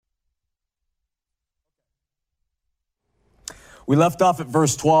We left off at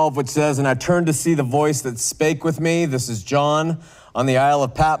verse 12, which says, "And I turned to see the voice that spake with me." This is John on the Isle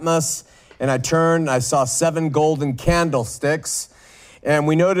of Patmos. "And I turned, and I saw 7 golden candlesticks." And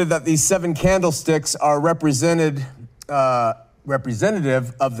we noted that these 7 candlesticks are representative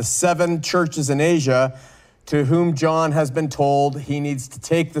of the 7 churches in Asia to whom John has been told he needs to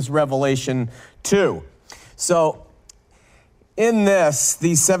take this revelation to. So in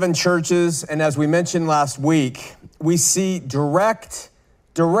these 7 churches, and as we mentioned last week, we see direct,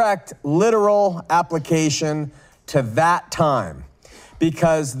 literal application to that time,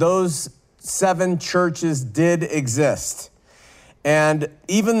 because those 7 churches did exist. And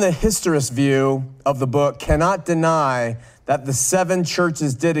even the historist view of the book cannot deny that the 7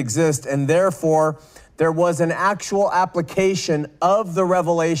 churches did exist, and therefore there was an actual application of the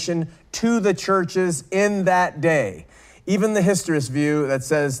revelation to the churches in that day. Even the historist view that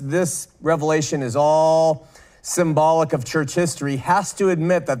says this revelation is all symbolic of church history has to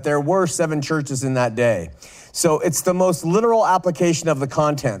admit that there were 7 churches in that day. So it's the most literal application of the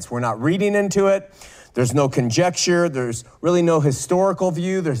contents. We're not reading into it. There's no conjecture. There's really no historical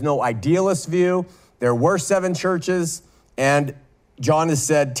view. There's no idealist view. There were 7 churches, and John has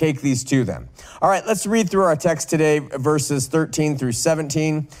said, take these to them. All right, let's read through our text today, verses 13 through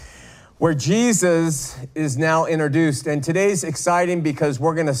 17, where Jesus is now introduced. And today's exciting because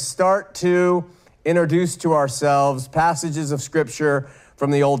we're going to start to introduce to ourselves passages of Scripture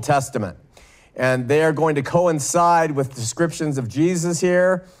from the Old Testament. And they are going to coincide with descriptions of Jesus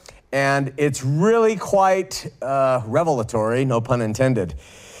here. And it's really quite revelatory, no pun intended.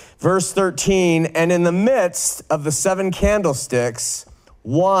 Verse 13, "And in the midst of the 7 candlesticks,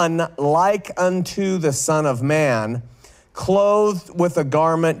 one like unto the Son of Man, clothed with a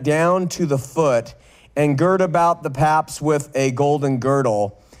garment down to the foot, and girt about the paps with a golden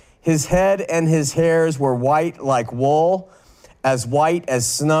girdle. His head and his hairs were white like wool, as white as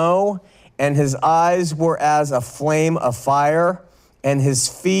snow, and his eyes were as a flame of fire, and his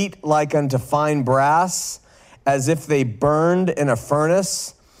feet like unto fine brass, as if they burned in a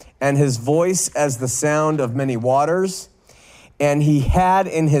furnace, and his voice as the sound of many waters. And he had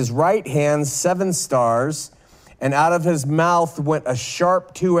in his right hand 7 stars, and out of his mouth went a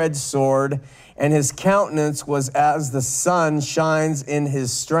sharp 2-edged sword, and his countenance was as the sun shines in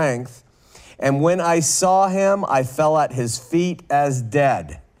his strength. And when I saw him, I fell at his feet as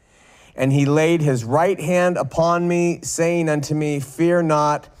dead. And he laid his right hand upon me, saying unto me, Fear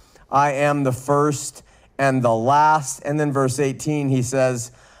not, I am the first and the last." And then verse 18, he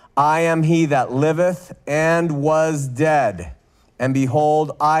says, "I am he that liveth and was dead. And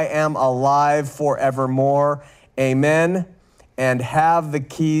behold, I am alive forevermore. Amen. And have the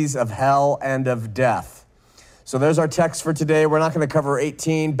keys of hell and of death." So there's our text for today. We're not going to cover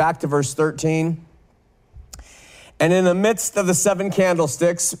 18. Back to verse 13. "And in the midst of the 7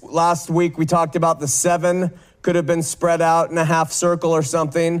 candlesticks," last week we talked about the 7 could have been spread out in a half circle or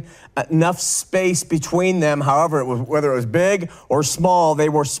something, enough space between them. However, whether it was big or small, they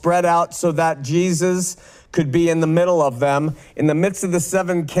were spread out so that Jesus could be in the middle of them. "In the midst of the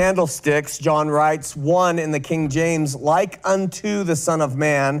 7 candlesticks," John writes, "one," in the King James, "like unto the Son of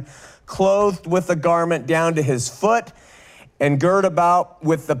Man, clothed with a garment down to his foot, and girt about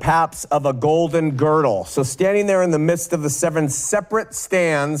with the paps of a golden girdle." So standing there in the midst of the 7 separate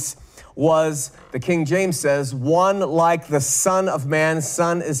stands was, the King James says, one like the Son of Man.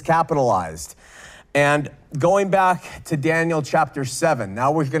 Son is capitalized. And going back to Daniel chapter 7,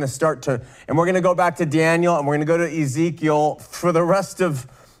 now we're going to we're going to go back to Daniel, and we're going to go to Ezekiel for the rest of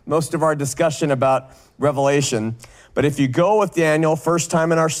most of our discussion about Revelation. But if you go with Daniel, first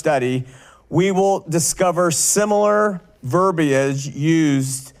time in our study, we will discover similar verbiage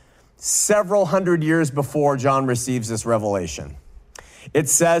used several hundred years before John receives this revelation. It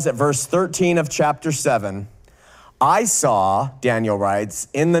says at verse 13 of chapter 7, "I saw," Daniel writes,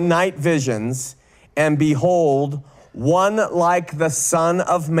 "in the night visions, and behold, one like the Son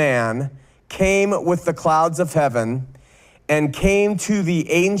of Man came with the clouds of heaven, and came to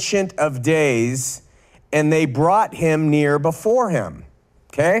the Ancient of Days, and they brought him near before him."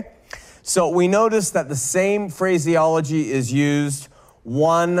 Okay? So we notice that the same phraseology is used,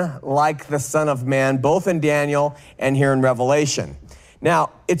 one like the Son of Man, both in Daniel and here in Revelation.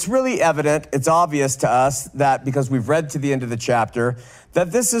 Now, it's really evident, it's obvious to us that, because we've read to the end of the chapter,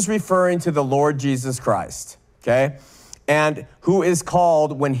 that this is referring to the Lord Jesus Christ, okay? And who is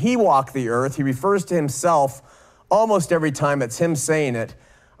called, when he walked the earth, he refers to himself almost every time it's him saying it,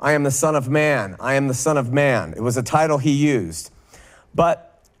 "I am the Son of Man, I am the Son of Man." It was a title he used.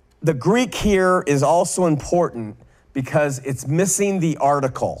 But the Greek here is also important because it's missing the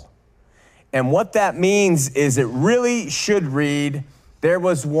article. And what that means is it really should read, there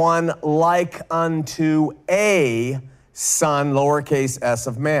was one like unto a son, lowercase s,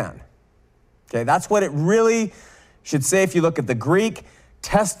 of man. Okay, that's what it really should say. If you look at the Greek,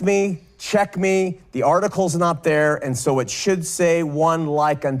 test me, check me, the article's not there, and so it should say one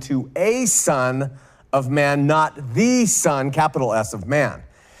like unto a son of man, not the son, capital S, of man.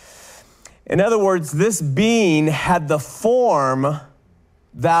 In other words, this being had the form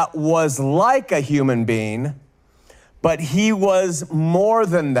that was like a human being, but he was more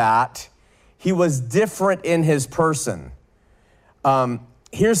than that. He was different in his person.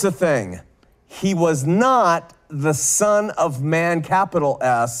 Here's the thing. He was not the Son of Man, capital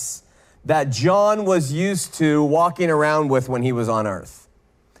S, that John was used to walking around with when he was on earth.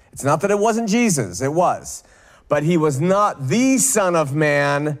 It's not that it wasn't Jesus, it was. But he was not the Son of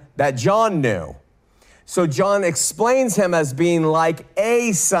Man that John knew. So John explains him as being like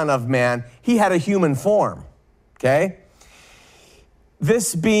a son of man. He had a human form, okay?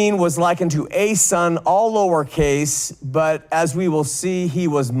 This being was likened to a son, all lowercase, but as we will see, he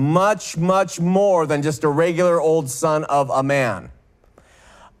was much, much more than just a regular old son of a man.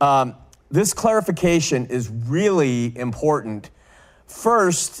 This clarification is really important.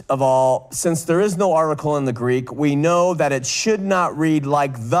 First of all, since there is no article in the Greek, we know that it should not read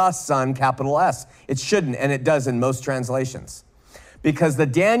like the son, capital S. It shouldn't, and it does in most translations. Because the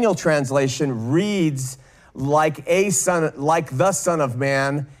Daniel translation reads like a son, like the Son of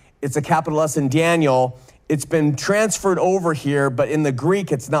Man. It's a capital S in Daniel. It's been transferred over here, but in the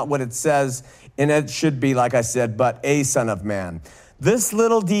Greek, it's not what it says, and it should be, like I said, but a son of man. This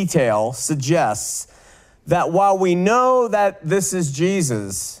little detail suggests that while we know that this is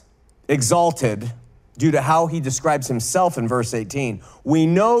Jesus exalted due to how he describes himself in verse 18, we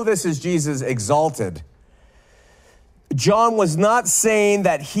know this is Jesus exalted. John was not saying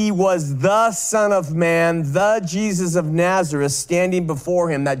that he was the Son of Man, the Jesus of Nazareth standing before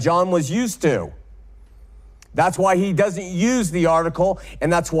him that John was used to. That's why he doesn't use the article,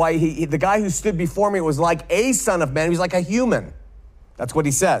 and that's why the guy who stood before me was like a son of man. He was like a human. That's what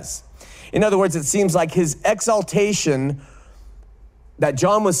he says. In other words, it seems like his exaltation that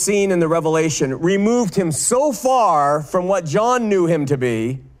John was seeing in the Revelation removed him so far from what John knew him to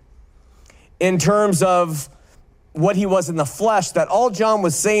be in terms of what he was in the flesh, that all John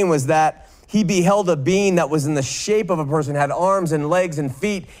was saying was that he beheld a being that was in the shape of a person, had arms and legs and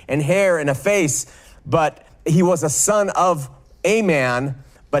feet and hair and a face, but he was a son of a man,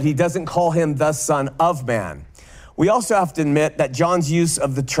 but he doesn't call him the Son of Man. We also have to admit that John's use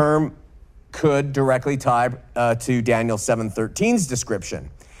of the term could directly tie to Daniel 7:13's description.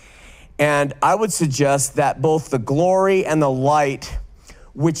 And I would suggest that both the glory and the light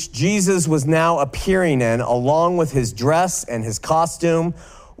which Jesus was now appearing in, along with his dress and his costume,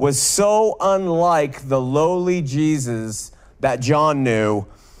 was so unlike the lowly Jesus that John knew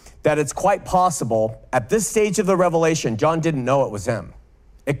that it's quite possible at this stage of the revelation, John didn't know it was him.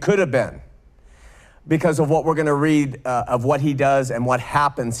 It could have been, because of what we're going to read of what he does and what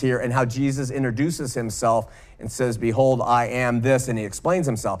happens here and how Jesus introduces himself and says, behold, I am this, and he explains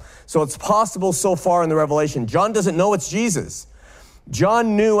himself. So it's possible so far in the Revelation, John doesn't know it's Jesus.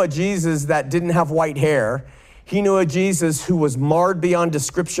 John knew a Jesus that didn't have white hair. He knew a Jesus who was marred beyond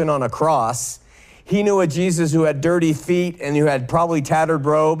description on a cross. He knew a Jesus who had dirty feet and who had probably tattered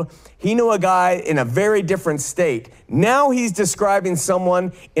robe. He knew a guy in a very different state. Now he's describing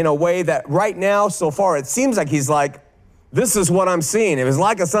someone in a way that right now, so far, it seems like he's like, this is what I'm seeing. It was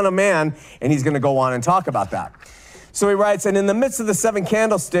like a son of man, and he's going to go on and talk about that. So he writes, and in the midst of the seven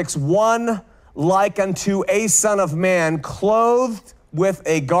candlesticks, one like unto a son of man, clothed with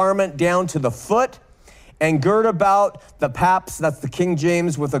a garment down to the foot, and girt about the paps, that's the King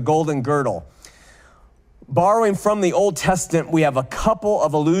James, with a golden girdle. Borrowing from the Old Testament, we have a couple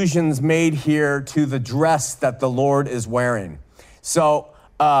of allusions made here to the dress that the Lord is wearing. So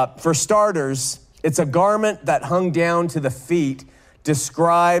for starters, it's a garment that hung down to the feet,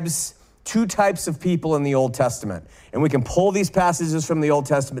 describes two types of people in the Old Testament. And we can pull these passages from the Old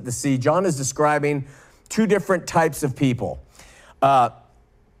Testament to see John is describing two different types of people.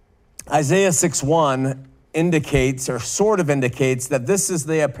 Isaiah 6:1 indicates, or sort of indicates, that this is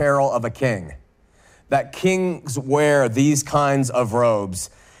the apparel of a king, that kings wear these kinds of robes.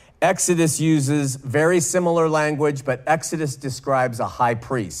 Exodus uses very similar language, but Exodus describes a high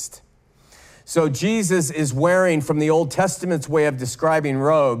priest. So Jesus is wearing, from the Old Testament's way of describing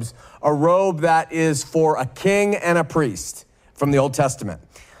robes, a robe that is for a king and a priest from the Old Testament.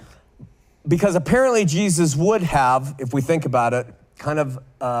 Because apparently Jesus would have, if we think about it, kind of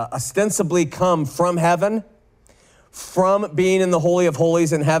ostensibly come from heaven, from being in the Holy of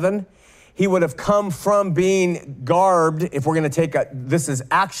Holies in heaven. He would have come from being garbed, if we're going to take this is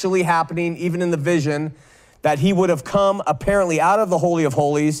actually happening, even in the vision, that he would have come apparently out of the Holy of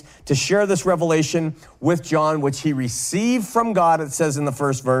Holies to share this revelation with John, which he received from God, it says in the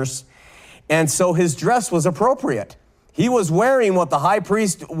first verse. And so his dress was appropriate. He was wearing what the high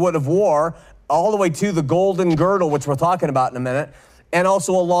priest would have wore, all the way to the golden girdle, which we're talking about in a minute, and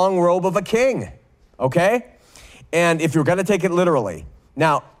also a long robe of a king, okay? And if you're going to take it literally.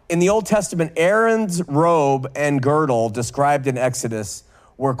 Now, in the Old Testament, Aaron's robe and girdle described in Exodus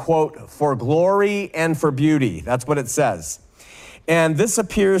were, quote, for glory and for beauty. That's what it says. And this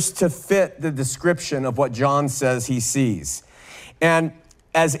appears to fit the description of what John says he sees. And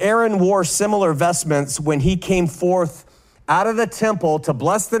as Aaron wore similar vestments when he came forth out of the temple to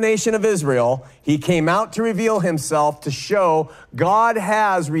bless the nation of Israel, he came out to reveal himself, to show God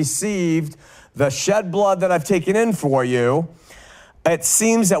has received the shed blood that I've taken in for you. It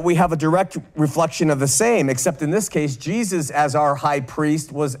seems that we have a direct reflection of the same, except in this case, Jesus as our high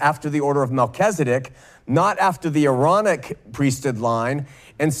priest was after the order of Melchizedek, not after the Aaronic priesthood line.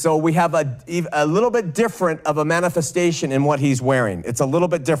 And so we have a little bit different of a manifestation in what he's wearing. It's a little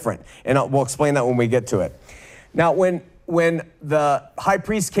bit different, and we'll explain that when we get to it. Now, when the high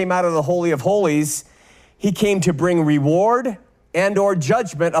priest came out of the Holy of Holies, he came to bring reward and or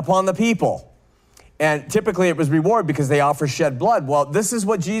judgment upon the people. And typically it was reward because they offer shed blood. Well, this is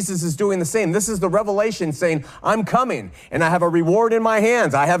what Jesus is doing the same. This is the revelation saying, I'm coming and I have a reward in my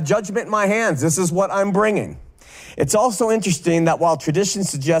hands. I have judgment in my hands. This is what I'm bringing. It's also interesting that while tradition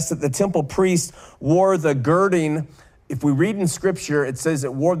suggests that the temple priest wore the girding, if we read in scripture, it says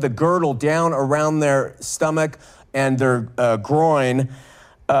it wore the girdle down around their stomach and their groin.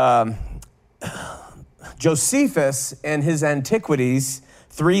 Josephus in his Antiquities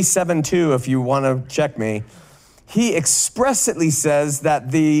 372, if you want to check me, he expressly says that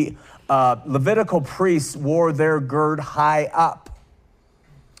the Levitical priests wore their gird high up.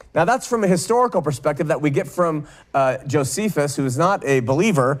 Now that's from a historical perspective that we get from Josephus, who is not a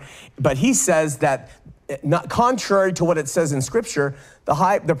believer, but he says that not contrary to what it says in Scripture, the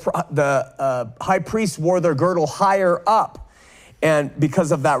high priests wore their girdle higher up. And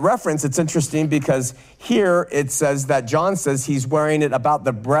because of that reference, it's interesting because here it says that John says he's wearing it about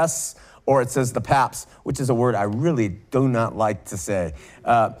the breasts, or it says the paps, which is a word I really do not like to say.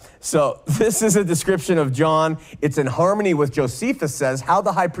 So this is a description of John. It's in harmony with Josephus says how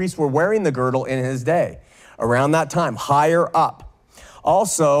the high priests were wearing the girdle in his day, around that time, higher up.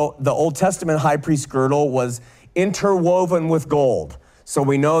 Also, the Old Testament high priest girdle was interwoven with gold. So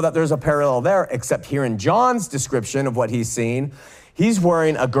we know that there's a parallel there, except here in John's description of what he's seen, he's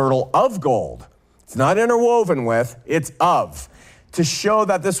wearing a girdle of gold. It's not interwoven with, it's of. To show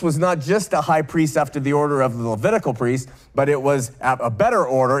that this was not just a high priest after the order of the Levitical priest, but it was a better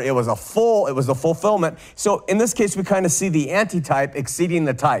order. It was a fulfillment. So in this case, we kind of see the antitype exceeding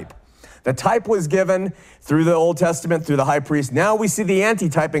the type. The type was given through the Old Testament, through the high priest. Now we see the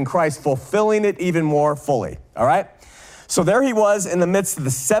antitype in Christ fulfilling it even more fully, all right? So there he was in the midst of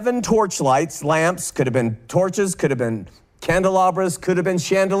the 7 torchlights, lamps, could have been torches, could have been candelabras, could have been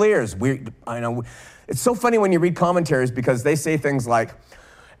chandeliers. I know it's so funny when you read commentaries because they say things like,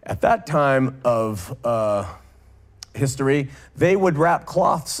 at that time of history, they would wrap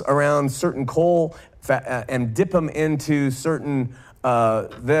cloths around certain coal and dip them into certain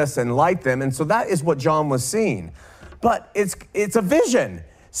this and light them. And so that is what John was seeing. But it's a vision.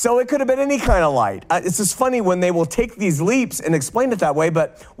 So it could have been any kind of light. It's just funny when they will take these leaps and explain it that way,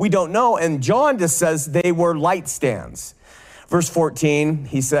 but we don't know. And John just says they were light stands. Verse 14,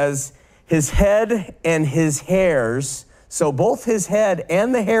 he says, his head and his hairs, so both his head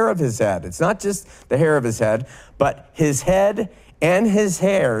and the hair of his head, it's not just the hair of his head, but his head and his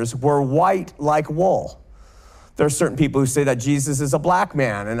hairs were white like wool. There are certain people who say that Jesus is a black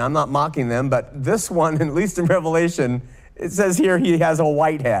man, and I'm not mocking them, but this one, at least in Revelation, it says here he has a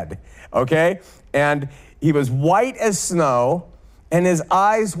white head, okay? And he was white as snow, and his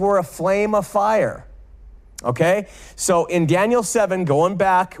eyes were a flame of fire, okay? So in Daniel 7, going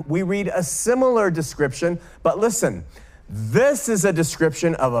back, we read a similar description, but listen, this is a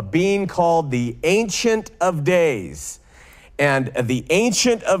description of a being called the Ancient of Days. And the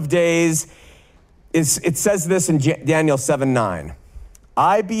Ancient of Days, it says this in Daniel 7:9.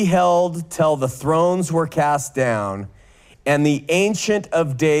 I beheld till the thrones were cast down, and the Ancient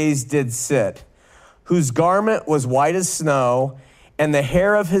of Days did sit, whose garment was white as snow, and the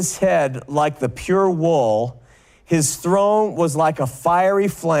hair of his head like the pure wool. His throne was like a fiery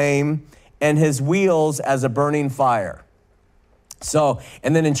flame, and his wheels as a burning fire. So,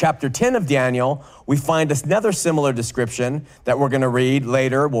 and then in chapter 10 of Daniel, we find another similar description that we're going to read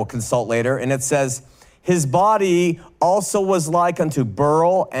later, we'll consult later, and it says, his body also was like unto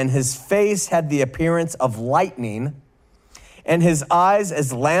beryl, and his face had the appearance of lightning, and his eyes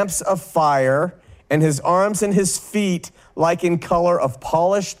as lamps of fire, and his arms and his feet like in color of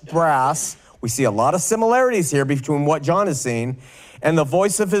polished brass. We see a lot of similarities here between what John is seeing, and the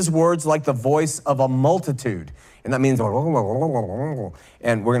voice of his words like the voice of a multitude. And that means, and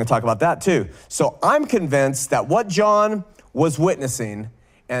we're going to talk about that too. So I'm convinced that what John was witnessing,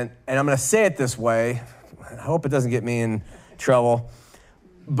 and I'm going to say it this way, I hope it doesn't get me in trouble,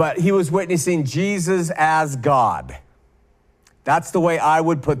 but he was witnessing Jesus as God. That's the way I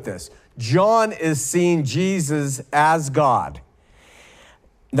would put this. John is seeing Jesus as God.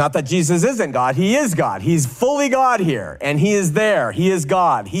 Not that Jesus isn't God. He is God. He's fully God here, and he is there. He is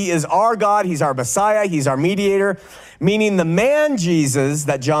God. He is our God. He's our Messiah. He's our mediator, meaning the man Jesus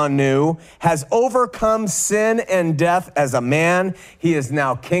that John knew has overcome sin and death as a man. He is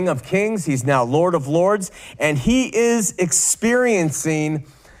now King of Kings. He's now Lord of Lords, and he is experiencing,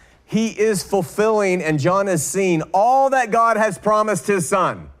 he is fulfilling, and John is seeing all that God has promised his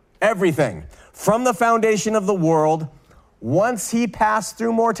son. Everything from the foundation of the world. Once he passed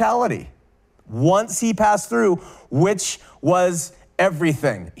through mortality, which was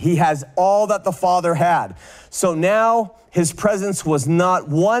everything. He has all that the Father had. So now his presence was not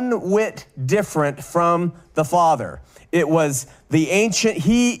one whit different from the Father. It was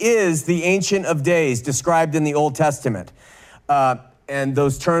he is the Ancient of Days described in the Old Testament. And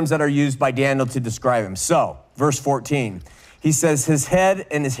those terms that are used by Daniel to describe him. So, verse 14, he says, his head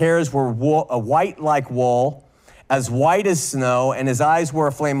and his hairs were white like wool, as white as snow, and his eyes were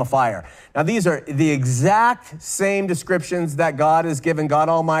a flame of fire. Now, these are the exact same descriptions that God has given, God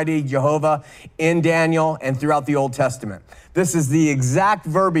Almighty, Jehovah, in Daniel and throughout the Old Testament. This is the exact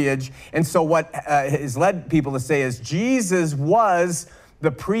verbiage. And so what has led people to say is Jesus was the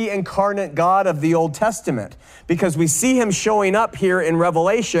pre-incarnate God of the Old Testament, because we see him showing up here in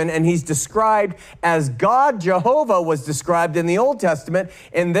Revelation, and he's described as God. Jehovah was described in the Old Testament,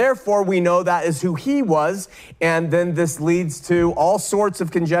 and therefore we know that is who he was. And then this leads to all sorts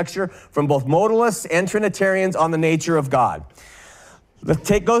of conjecture from both modalists and Trinitarians on the nature of God.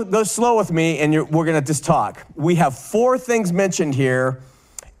 Go slow with me, and we're going to just talk. We have 4 things mentioned here,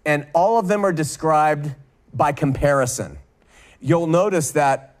 and all of them are described by comparison. You'll notice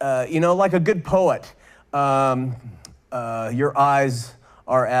that, like a good poet, your eyes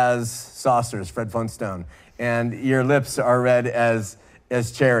are as saucers, Fred Flintstone, and your lips are red as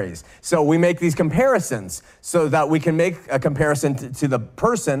cherries. So we make these comparisons so that we can make a comparison to the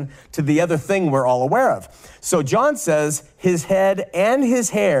person, to the other thing we're all aware of. So John says his head and his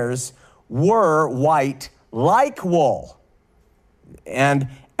hairs were white like wool and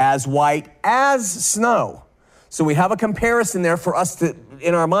as white as snow. So we have a comparison there for us to,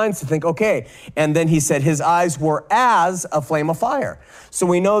 in our minds, to think, okay. And then he said his eyes were as a flame of fire. So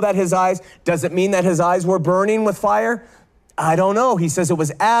we know that his eyes, does it mean that his eyes were burning with fire? I don't know. He says it was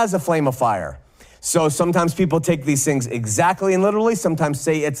as a flame of fire. So sometimes people take these things exactly and literally, sometimes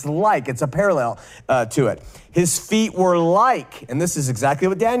say it's a parallel to it. His feet were like, and this is exactly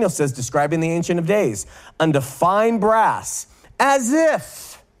what Daniel says, describing the Ancient of Days, unto fine brass, as if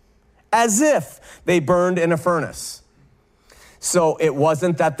they burned in a furnace. So it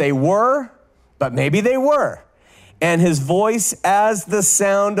wasn't that they were, but maybe they were. And his voice as the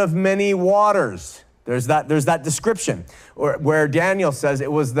sound of many waters. There's that description where Daniel says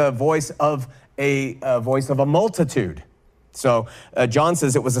it was the voice of a multitude. So John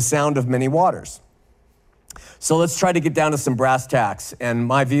says it was a sound of many waters. So let's try to get down to some brass tacks. And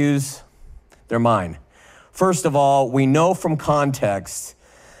my views, they're mine. First of all, we know from context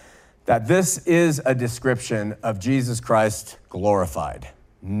that this is a description of Jesus Christ glorified.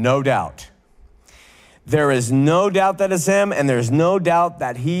 No doubt. There is no doubt that it's him, and there's no doubt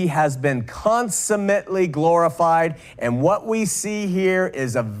that he has been consummately glorified. And what we see here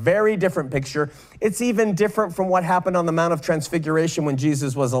is a very different picture. It's even different from what happened on the Mount of Transfiguration when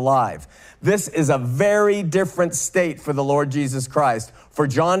Jesus was alive. This is a very different state for the Lord Jesus Christ, for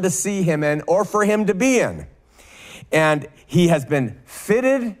John to see him in, or for him to be in. And he has been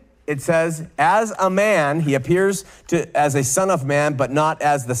fitted, it says, as a man. He appears as a son of man, but not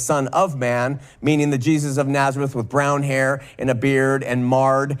as the son of man, meaning the Jesus of Nazareth with brown hair and a beard and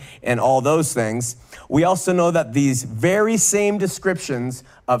marred and all those things. We also know that these very same descriptions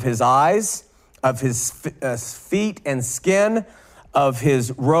of his eyes, of his feet and skin, of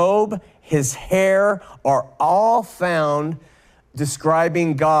his robe, his hair, are all found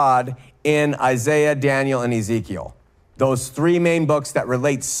describing God in Isaiah, Daniel, and Ezekiel. Those three main books that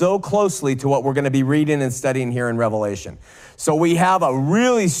relate so closely to what we're going to be reading and studying here in Revelation. So we have a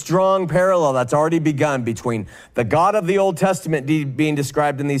really strong parallel that's already begun between the God of the Old Testament being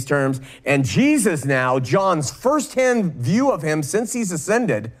described in these terms and Jesus now, John's firsthand view of him since he's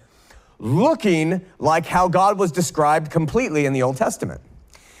ascended, looking like how God was described completely in the Old Testament.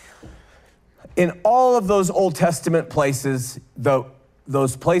 In all of those Old Testament places,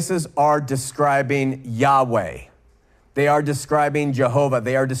 those places are describing Yahweh. They are describing Jehovah.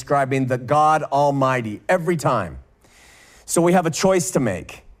 They are describing the God Almighty every time. So we have a choice to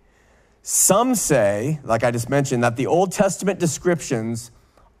make. Some say, like I just mentioned, that the Old Testament descriptions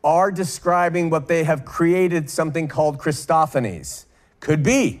are describing what they have created, something called Christophanies. Could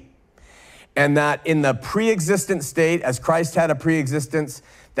be. And that in the pre-existent state, as Christ had a pre-existence,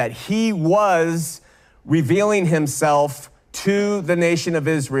 that he was revealing himself to the nation of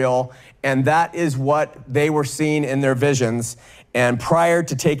Israel, and that is what they were seeing in their visions, and prior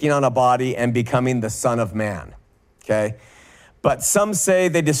to taking on a body and becoming the Son of Man, okay? But some say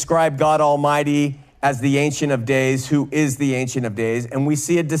they describe God Almighty as the Ancient of Days, who is the Ancient of Days, and we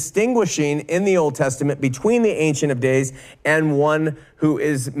see a distinguishing in the Old Testament between the Ancient of Days and one who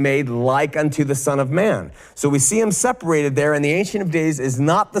is made like unto the Son of Man. So we see him separated there, and the Ancient of Days is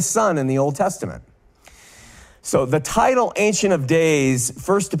not the Son in the Old Testament. So the title Ancient of Days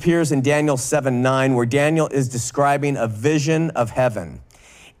first appears in Daniel 7:9, where Daniel is describing a vision of heaven.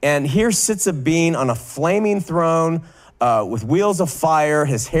 And here sits a being on a flaming throne with wheels of fire,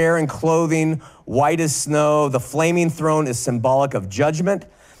 his hair and clothing white as snow. The flaming throne is symbolic of judgment,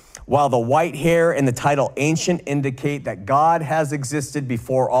 while the white hair and the title Ancient indicate that God has existed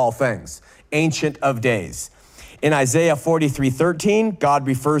before all things, Ancient of Days. In Isaiah 43:13, God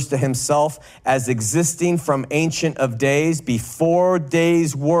refers to himself as existing from Ancient of Days, before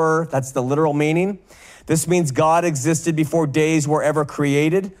days were. That's the literal meaning. This means God existed before days were ever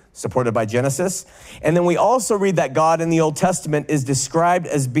created, supported by Genesis. And then we also read that God in the Old Testament is described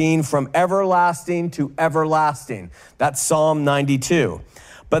as being from everlasting to everlasting. That's Psalm 92.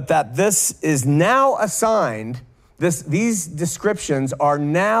 But that this is now assigned, these descriptions are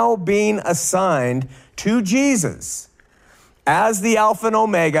now being assigned to Jesus as the Alpha and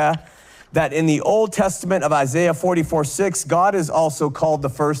Omega, that in the Old Testament of Isaiah 44:6, God is also called the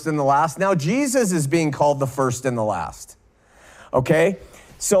first and the last. Now Jesus is being called the first and the last, okay?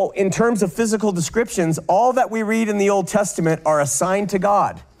 So in terms of physical descriptions, all that we read in the Old Testament are assigned to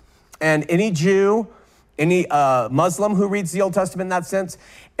God. And any Jew, any Muslim who reads the Old Testament in that sense,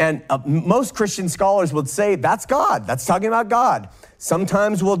 and most Christian scholars would say that's God. That's talking about God.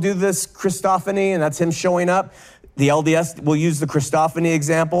 Sometimes we'll do this Christophany, and that's him showing up. The LDS will use the Christophany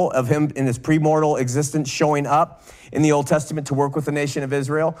example of him in his premortal existence showing up in the Old Testament to work with the nation of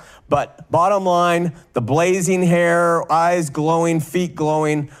Israel. But bottom line, the blazing hair, eyes glowing, feet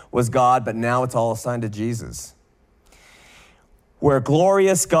glowing was God, but now it's all assigned to Jesus. Where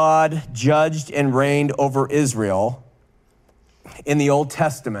glorious God judged and reigned over Israel in the Old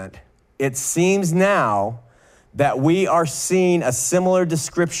Testament, it seems now that we are seeing a similar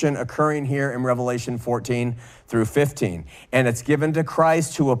description occurring here in Revelation 14 through 15. And it's given to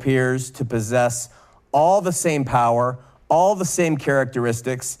Christ, who appears to possess all the same power, all the same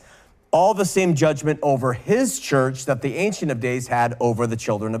characteristics, all the same judgment over his church that the Ancient of Days had over the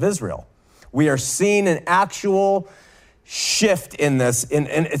children of Israel. We are seeing an actual shift in this,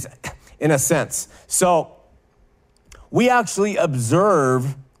 in a sense. So we actually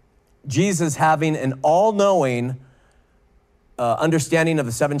observe Jesus having an all-knowing understanding of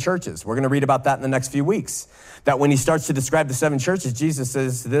the seven churches. We're going to read about that in the next few weeks. That when he starts to describe the seven churches, Jesus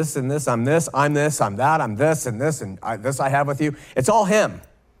says this and this, I'm this, I'm this, I'm that, I'm this and this, and this I have with you. It's all him.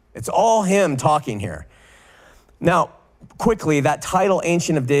 It's all him talking here. Now, quickly, that title,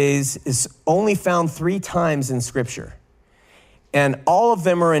 Ancient of Days, is only found 3 times in Scripture. And all of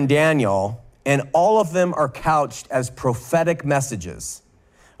them are in Daniel, and all of them are couched as prophetic messages.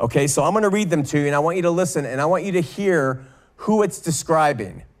 Okay, so I'm going to read them to you, and I want you to listen, and I want you to hear who it's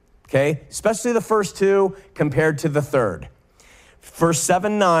describing, okay? Especially the first 2 compared to the third. Verse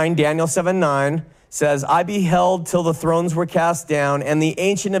 7:9, Daniel 7:9 says, I beheld till the thrones were cast down, and the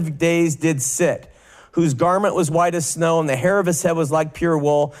Ancient of Days did sit, whose garment was white as snow, and the hair of his head was like pure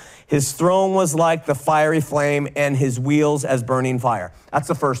wool. His throne was like the fiery flame, and his wheels as burning fire. That's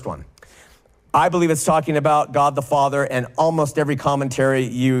the first one. I believe it's talking about God the Father, and almost every commentary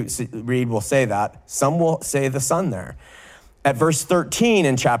you read will say that. Some will say the Son there. At verse 13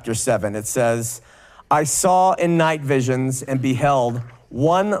 in chapter 7, it says, I saw in night visions and beheld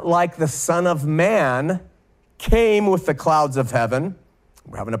one like the Son of Man came with the clouds of heaven.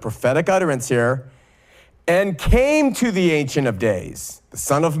 We're having a prophetic utterance here. and came to the Ancient of Days. The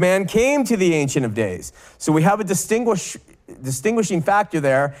Son of Man came to the Ancient of Days. So we have a distinguishing factor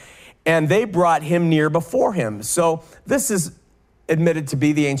there, and they brought him near before him. So this is admitted to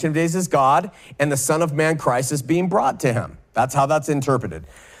be the Ancient of Days as God, and the Son of Man, Christ, is being brought to him. That's how that's interpreted.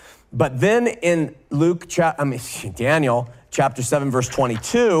 But then in Daniel chapter 7, verse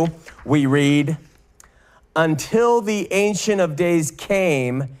 22, we read, until the Ancient of Days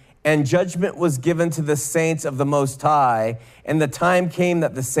came, and judgment was given to the saints of the Most High, and the time came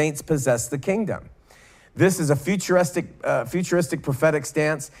that the saints possessed the kingdom. This is a futuristic prophetic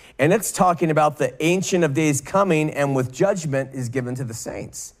stance, and it's talking about the Ancient of Days coming, and with judgment is given to the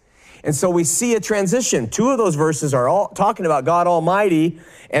saints. And so we see a transition. Two of those verses are all talking about God Almighty,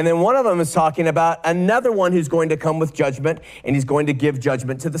 and then one of them is talking about another one who's going to come with judgment, and he's going to give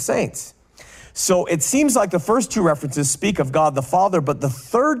judgment to the saints. So it seems like the first two references speak of God the Father, but the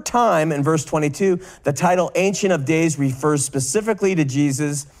third time in verse 22, the title Ancient of Days refers specifically to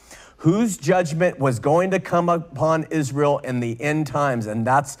Jesus, whose judgment was going to come upon Israel in the end times. And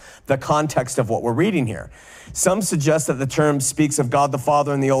that's the context of what we're reading here. Some suggest that the term speaks of God the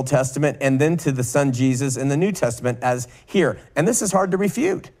Father in the Old Testament and then to the Son Jesus in the New Testament as here. And this is hard to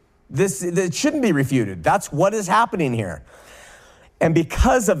refute. It shouldn't be refuted. That's what is happening here. And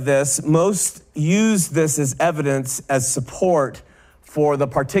because of this, most use this as evidence, as support for the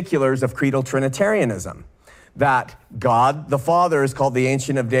particulars of creedal Trinitarianism. That God the Father is called the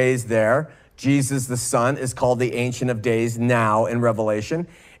Ancient of Days there. Jesus the Son is called the Ancient of Days now in Revelation.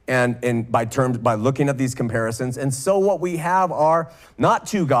 And by looking at these comparisons. And so what we have are not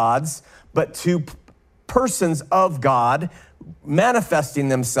two gods, but two persons of God manifesting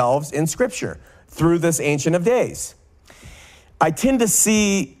themselves in Scripture through this Ancient of Days. I tend to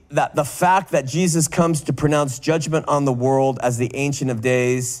see that the fact that Jesus comes to pronounce judgment on the world as the Ancient of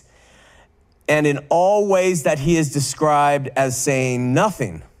Days, and in all ways that he is described as saying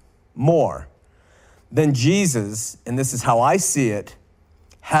nothing more than Jesus, and this is how I see it,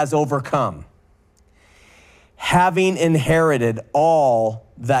 has overcome, having inherited all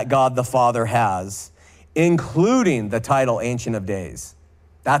that God the Father has, including the title Ancient of Days.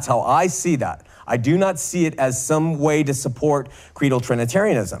 That's how I see that. I do not see it as some way to support creedal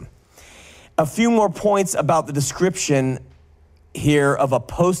Trinitarianism. A few more points about the description here of a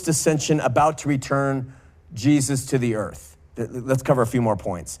post-ascension about to return Jesus to the earth. Let's cover a few more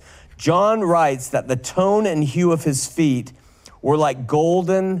points. John writes that the tone and hue of his feet were like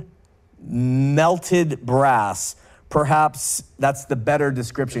golden melted brass. Perhaps that's the better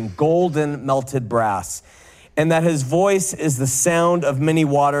description, golden melted brass. And that his voice is the sound of many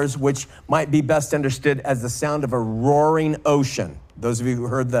waters, which might be best understood as the sound of a roaring ocean. Those of you who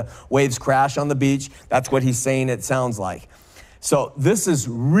heard the waves crash on the beach, that's what he's saying it sounds like. So this is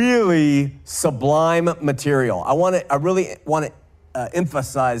really sublime material. I really want to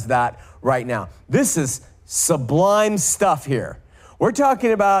emphasize that right now. This is sublime stuff here. We're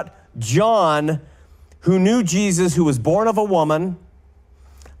talking about John, who knew Jesus, who was born of a woman,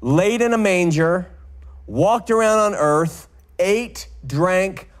 laid in a manger, walked around on earth, ate,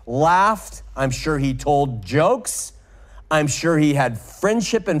 drank, laughed. I'm sure he told jokes. I'm sure he had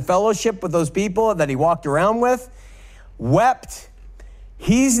friendship and fellowship with those people that he walked around with, wept.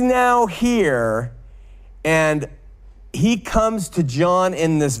 He's now here, and he comes to John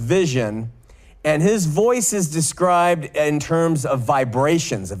in this vision, and his voice is described in terms of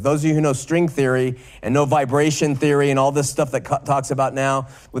vibrations. If those of you who know string theory and know vibration theory and all this stuff that talks about now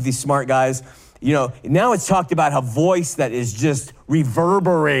with these smart guys, you know, now it's talked about a voice that is just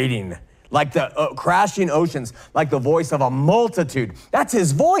reverberating, like the crashing oceans, like the voice of a multitude. That's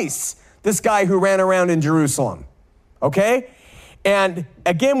his voice, this guy who ran around in Jerusalem, okay? And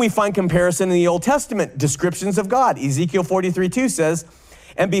again, we find comparison in the Old Testament descriptions of God. Ezekiel 43:2 says,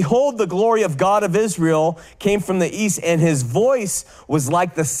 and behold, the glory of God of Israel came from the east, and his voice was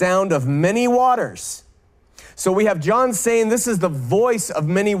like the sound of many waters. So we have John saying this is the voice of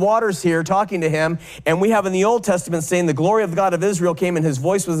many waters here talking to him. And we have in the Old Testament saying the glory of the God of Israel came and his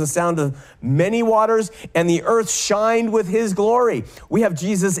voice was the sound of many waters and the earth shined with his glory. We have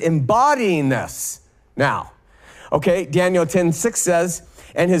Jesus embodying this now. Okay, Daniel 10:6 says,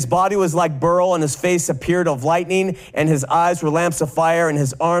 and his body was like beryl, and his face appeared of lightning, and his eyes were lamps of fire, and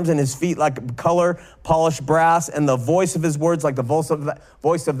his arms and his feet like color polished brass, and the voice of his words like the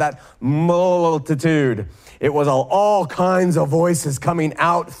voice of that multitude. It was all kinds of voices coming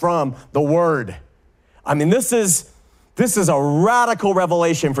out from the word. I mean, this is a radical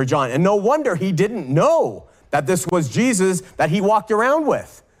revelation for John. And no wonder he didn't know that this was Jesus that he walked around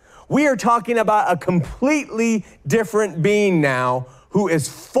with. We are talking about a completely different being now who is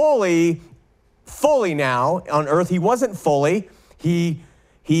fully fully now on earth. He wasn't fully. He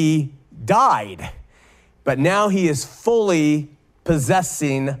died. But now he is fully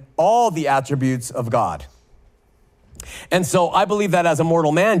possessing all the attributes of God. And so I believe that as a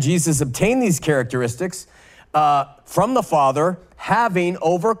mortal man, Jesus obtained these characteristics from the Father, having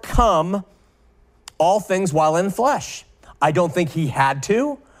overcome all things while in flesh. I don't think he had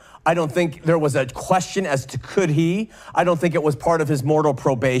to. I don't think there was a question as to could he. I don't think it was part of his mortal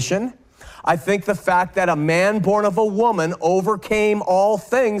probation. I think the fact that a man born of a woman overcame all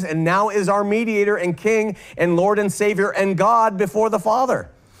things and now is our mediator and king and Lord and Savior and God before the Father.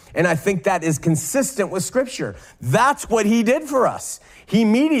 And I think that is consistent with Scripture. That's what he did for us. He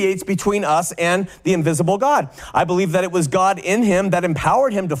mediates between us and the invisible God. I believe that it was God in him that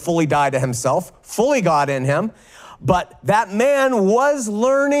empowered him to fully die to himself, fully God in him. But that man was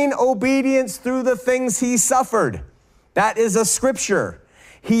learning obedience through the things he suffered. That is a Scripture.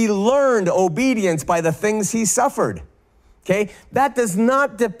 He learned obedience by the things he suffered. Okay? That does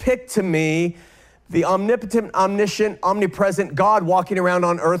not depict to me the omnipotent, omniscient, omnipresent God walking around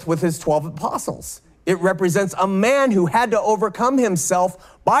on earth with his 12 apostles. It represents a man who had to overcome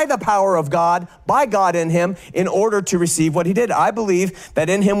himself by the power of God, by God in him, in order to receive what he did. I believe that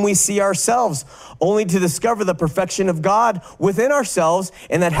in him we see ourselves, only to discover the perfection of God within ourselves,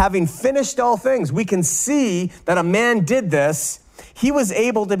 and that having finished all things, we can see that a man did this. He was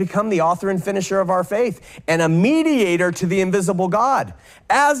able to become the author and finisher of our faith and a mediator to the invisible God.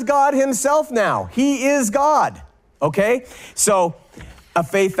 As God himself now, he is God, okay? So a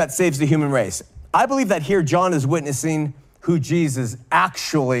faith that saves the human race. I believe that here John is witnessing who Jesus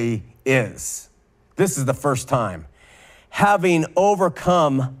actually is. This is the first time. Having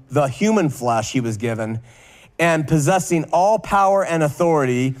overcome the human flesh he was given and possessing all power and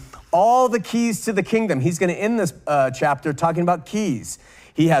authority, all the keys to the kingdom. He's going to end this chapter talking about keys.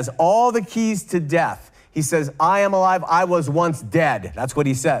 He has all the keys to death. He says, I am alive. I was once dead. That's what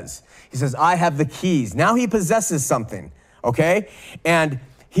he says. He says, I have the keys. Now he possesses something, okay? And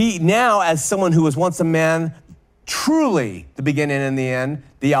he now, as someone who was once a man, truly the beginning and the end,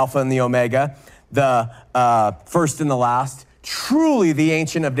 the Alpha and the Omega, the first and the last, truly the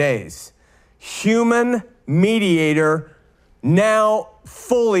Ancient of Days, human mediator, now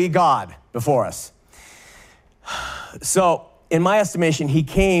fully God before us. So in my estimation, he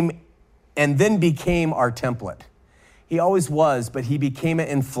came and then became our template. He always was, but he became it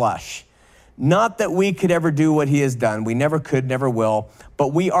in flesh. Not that we could ever do what he has done. We never could, never will,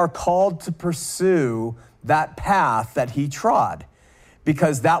 but we are called to pursue that path that he trod,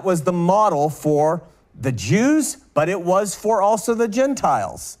 because that was the model for the Jews, but it was for also the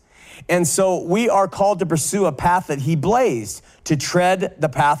Gentiles. And so we are called to pursue a path that he blazed, to tread the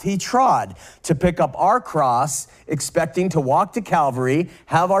path he trod, to pick up our cross, expecting to walk to Calvary,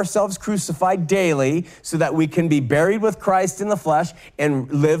 have ourselves crucified daily so that we can be buried with Christ in the flesh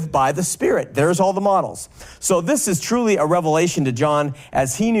and live by the Spirit. There's all the models. So this is truly a revelation to John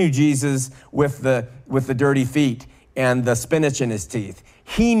as he knew Jesus with the dirty feet and the spinach in his teeth.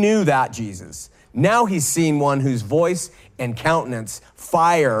 He knew that Jesus. Now he's seen one whose voice and countenance,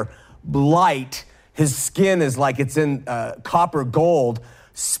 fire, light, his skin is like it's in copper gold,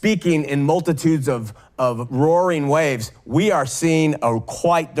 speaking in multitudes of roaring waves. We are seeing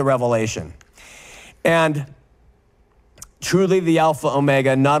quite the revelation. And truly the Alpha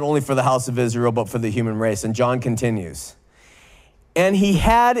Omega, not only for the house of Israel, but for the human race. And John continues. And he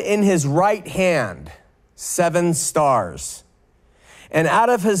had in his right hand 7 stars. And out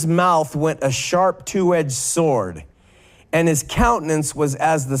of his mouth went a sharp 2-edged sword. And his countenance was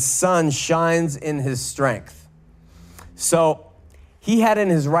as the sun shines in his strength. So he had in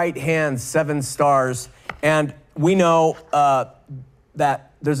his right hand 7 stars. And we know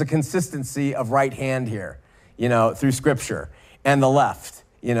that there's a consistency of right hand here, through Scripture, and the left,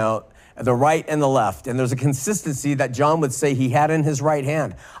 the right and the left. And there's a consistency that John would say he had in his right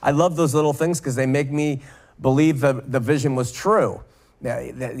hand. I love those little things because they make me believe the vision was true.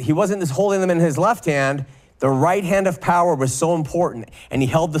 He wasn't just holding them in his left hand. The right hand of power was so important, and he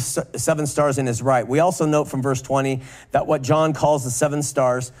held the 7 stars in his right. We also note from verse 20 that what John calls the 7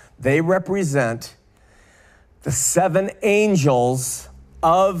 stars, they represent the 7 angels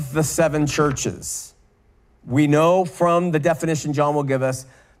of the 7 churches. We know from the definition John will give us,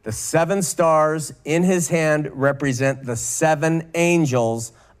 the 7 stars in his hand represent the 7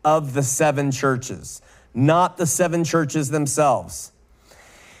 angels of the 7 churches, not the 7 churches themselves.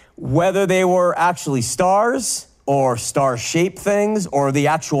 Whether they were actually stars or star-shaped things or the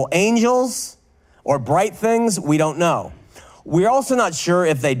actual angels or bright things, we don't know. We're also not sure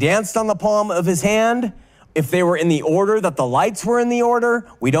if they danced on the palm of his hand if they were in the order that the lights were in the order.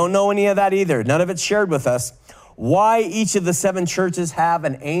 We don't know any of that either. None of it's shared with us. Why each of the 7 churches have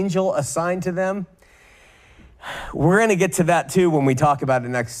an angel assigned to them, we're going to get to that too when we talk about it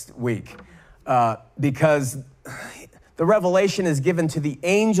next week, because the revelation is given to the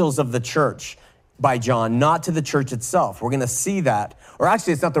angels of the church by John, not to the church itself. We're going to see that. Or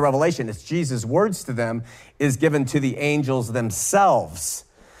actually, it's not the revelation. It's Jesus' words to them is given to the angels themselves.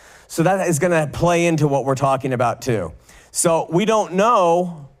 So that is going to play into what we're talking about too. So we don't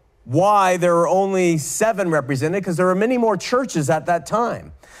know why there are only 7 represented, because there are many more churches at that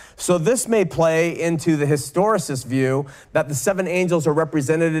time. So this may play into the historicist view that the 7 angels are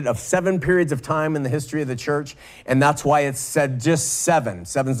representative of 7 periods of time in the history of the church, and that's why it's said just 7.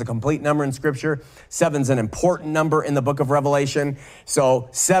 7's the complete number in Scripture. 7's an important number in the book of Revelation. So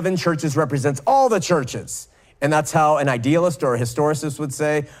 7 churches represents all the churches, and that's how an idealist or a historicist would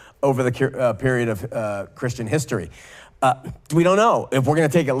say over the period of Christian history. We don't know. If we're going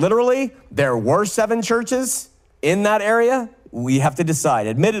to take it literally, there were 7 churches in that area. We have to decide.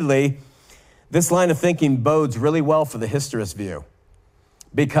 Admittedly, this line of thinking bodes really well for the historist view,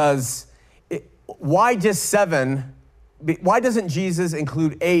 because why just 7? Why doesn't Jesus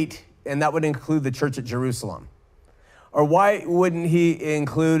include 8, and that would include the church at Jerusalem? Or why wouldn't he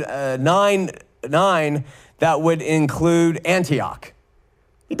include 9 that would include Antioch?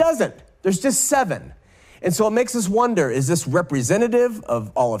 He doesn't. There's just 7. And so it makes us wonder, is this representative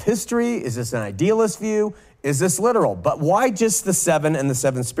of all of history? Is this an idealist view? Is this literal? But why just the 7 and the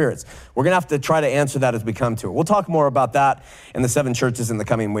 7 spirits? We're going to have to try to answer that as we come to it. We'll talk more about that and the 7 churches in the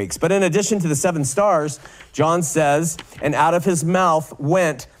coming weeks. But in addition to the 7 stars, John says, and out of his mouth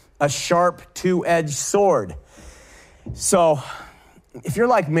went a sharp 2-edged sword. So if you're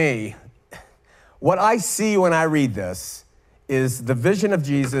like me, what I see when I read this is the vision of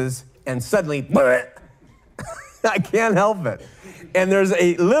Jesus, and suddenly, I can't help it. And there's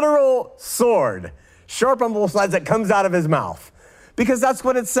a literal sword, sharp on both sides, that comes out of his mouth, because that's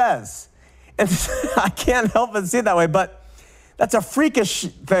what it says. And I can't help but see it that way, but that's a freakish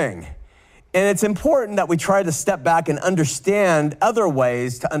thing. And it's important that we try to step back and understand other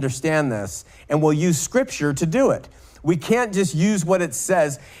ways to understand this, and we'll use Scripture to do it. We can't just use what it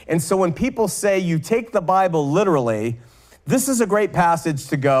says. And so when people say you take the Bible literally, this is a great passage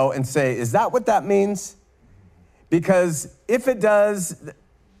to go and say, is that what that means? Because if it does,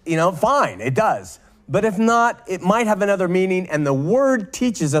 fine, it does. But if not, it might have another meaning, and the word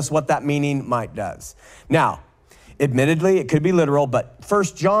teaches us what that meaning might does. Now, admittedly, it could be literal, but 1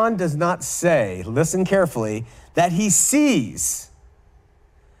 John does not say, listen carefully, that he sees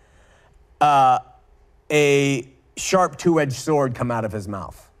a sharp 2-edged sword come out of his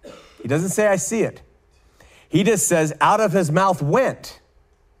mouth. He doesn't say, I see it. He just says, out of his mouth went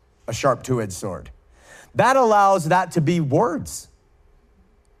a sharp 2-edged sword. That allows that to be words.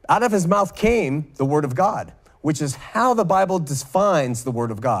 Out of his mouth came the word of God, which is how the Bible defines the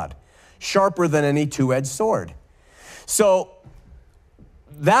word of God, sharper than any 2-edged sword. So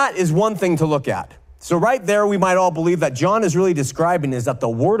that is one thing to look at. So right there, we might all believe that John is really describing is that the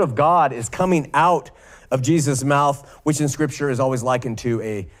word of God is coming out of Jesus' mouth, which in Scripture is always likened to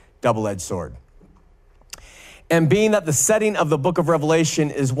a double-edged sword. And being that the setting of the book of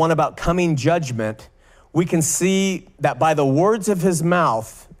Revelation is one about coming judgment, we can see that by the words of his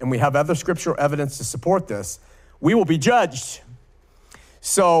mouth, and we have other scriptural evidence to support this, we will be judged.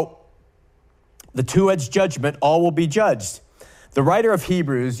 So the 2-edged judgment, all will be judged. The writer of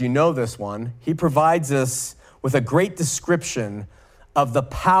Hebrews, you know this one, he provides us with a great description of the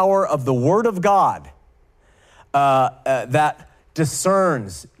power of the word of God that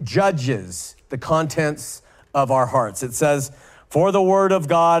discerns, judges the contents of our hearts. It says, for the word of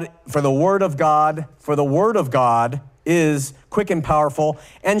God is quick and powerful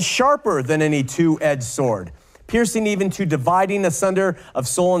and sharper than any 2-edged sword, piercing even to dividing asunder of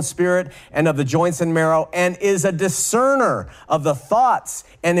soul and spirit and of the joints and marrow, and is a discerner of the thoughts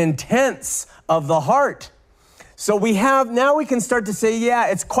and intents of the heart. So now we can start to say, yeah,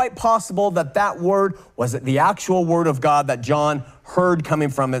 it's quite possible that that word was the actual word of God that John heard coming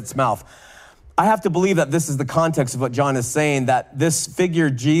from its mouth. I have to believe that this is the context of what John is saying, that this figure,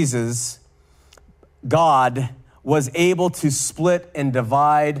 Jesus, God, was able to split and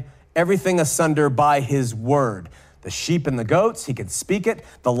divide everything asunder by his word. The sheep and the goats, he could speak it.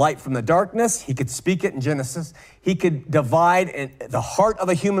 The light from the darkness, he could speak it in Genesis. He could divide the heart of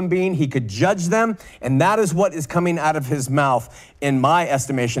a human being. He could judge them. And that is what is coming out of his mouth in my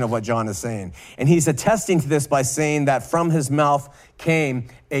estimation of what John is saying. And he's attesting to this by saying that from his mouth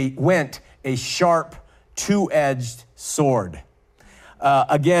went a sharp 2-edged sword.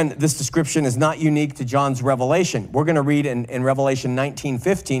 Again, this description is not unique to John's revelation. We're going to read in Revelation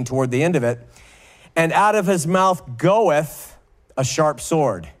 19:15 toward the end of it. And out of his mouth goeth a sharp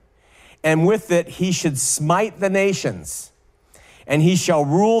sword, and with it he should smite the nations, and he shall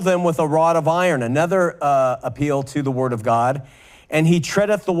rule them with a rod of iron. Another appeal to the word of God. And he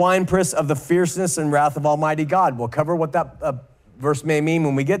treadeth the winepress of the fierceness and wrath of Almighty God. We'll cover what that verse may mean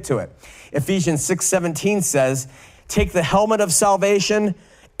when we get to it. Ephesians 6:17 says, take the helmet of salvation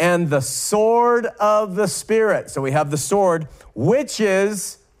and the sword of the Spirit. So we have the sword, which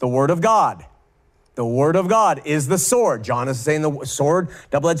is the word of God. The word of God is the sword. John is saying the sword,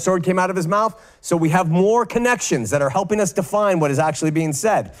 double-edged sword came out of his mouth. So we have more connections that are helping us define what is actually being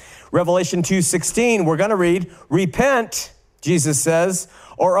said. Revelation 2:16, we're going to read, repent, Jesus says,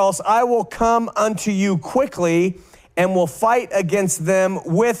 or else I will come unto you quickly and will fight against them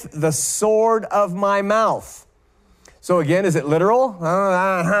with the sword of my mouth. So again, is it literal?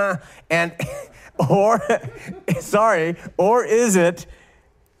 Or is it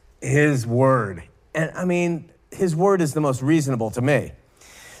his word? And I mean, his word is the most reasonable to me.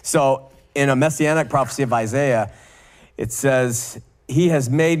 So in a messianic prophecy of Isaiah, it says, he has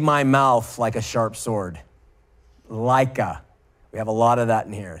made my mouth like a sharp sword. We have a lot of that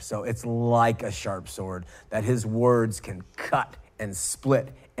in here. So it's like a sharp sword that his words can cut and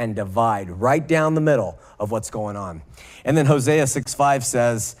split and divide right down the middle of what's going on. And then Hosea 6:5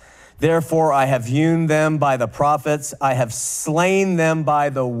 says, therefore I have hewn them by the prophets. I have slain them by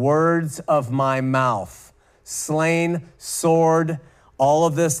the words of my mouth. Slain, sword, all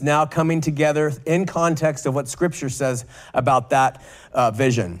of this now coming together in context of what Scripture says about that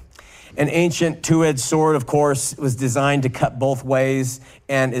vision. An ancient two-edged sword, of course, was designed to cut both ways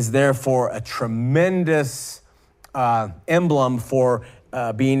and is therefore a tremendous emblem for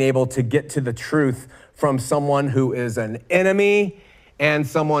being able to get to the truth from someone who is an enemy and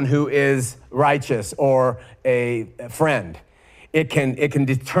someone who is righteous or a friend. It can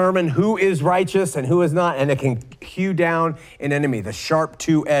determine who is righteous and who is not, and it can hew down an enemy, the sharp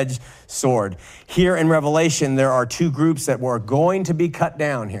two-edged sword. Here in Revelation, there are two groups that were going to be cut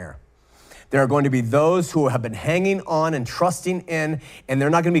down here. There are going to be those who have been hanging on and trusting in, and they're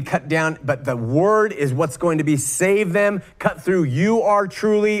not going to be cut down, but the word is what's going to be save them, cut through. You are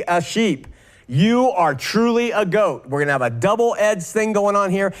truly a sheep. You are truly a goat. We're going to have a double-edged thing going on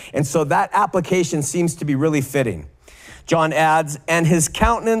here, and so that application seems to be really fitting. John adds, and his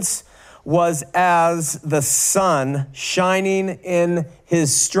countenance was as the sun shining in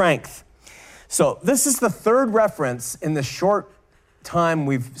his strength. So this is the third reference in the short time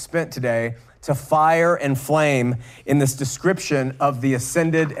we've spent today to fire and flame in this description of the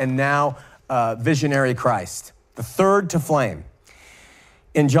ascended and now visionary Christ. The third to flame.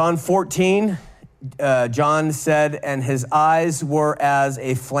 In John 14, John said, and his eyes were as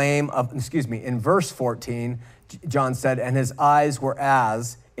a flame of, in verse 14, John said, and his eyes were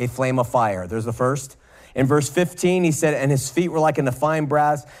as a flame of fire. There's the first. In verse 15, he said, and his feet were like in the fine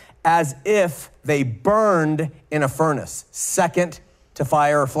brass, as if they burned in a furnace. Second to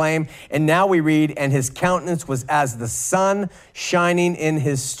fire or flame. And now we read, and his countenance was as the sun shining in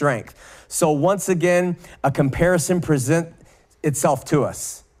his strength. So once again, a comparison presents itself to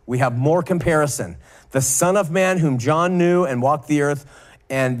us. We have more comparison. The Son of Man whom John knew and walked the earth,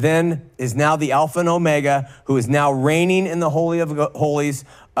 and then is now the Alpha and Omega, who is now reigning in the Holy of Holies,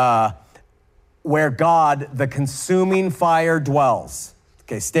 where God, the consuming fire, dwells.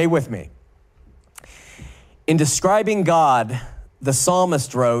 Okay, stay with me. In describing God, the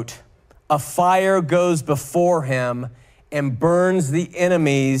psalmist wrote, a fire goes before him and burns the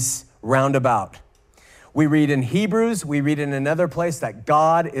enemies round about. We read in Hebrews, we read in another place that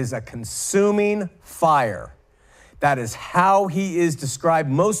God is a consuming fire. That is how he is described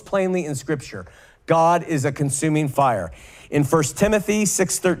most plainly in Scripture. God is a consuming fire. In 1 Timothy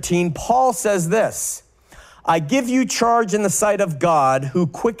 6:13, Paul says this, I give you charge in the sight of God who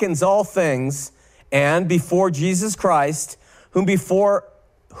quickens all things, and before Jesus Christ, who before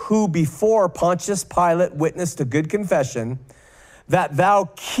Pontius Pilate witnessed a good confession, that thou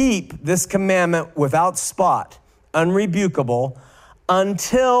keep this commandment without spot, unrebukable,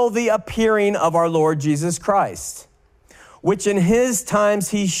 until the appearing of our Lord Jesus Christ, which in his times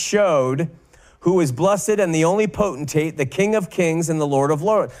he showed, who is blessed and the only potentate, the King of kings and the Lord of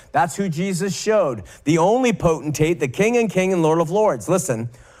lords. That's who Jesus showed, the only potentate, the King and Lord of lords. Listen,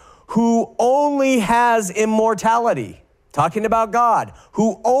 who only has immortality. Talking about God,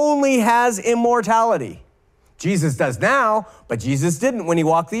 who only has immortality. Jesus does now, but Jesus didn't when he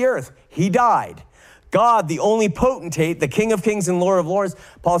walked the earth. He died. God, the only potentate, the King of kings and Lord of lords,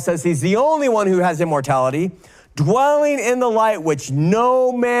 Paul says he's the only one who has immortality, dwelling in the light which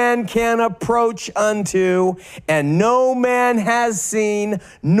no man can approach unto, and no man has seen,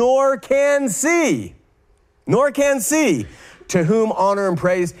 nor can see, to whom honor and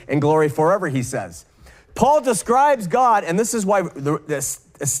praise and glory forever, he says. Paul describes God, and this is why the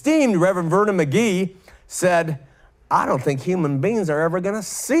esteemed Reverend Vernon McGee said, I don't think human beings are ever going to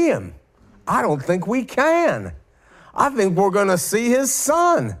see him. I don't think we can. I think we're going to see his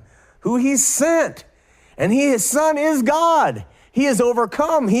son, who he sent. And his son is God. He is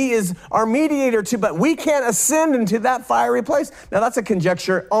overcome. He is our mediator too, but we can't ascend into that fiery place. Now that's a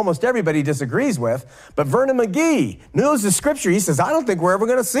conjecture almost everybody disagrees with, but Vernon McGee knows the scripture. He says, I don't think we're ever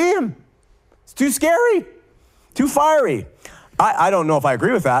going to see him. It's too scary, too fiery. I don't know if I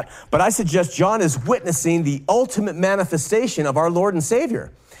agree with that, but I suggest John is witnessing the ultimate manifestation of our Lord and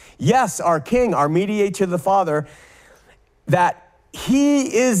Savior. Yes, our King, our mediator to the Father, that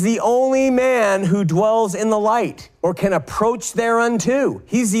he is the only man who dwells in the light or can approach thereunto.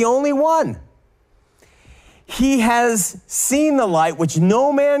 He's the only one. He has seen the light, which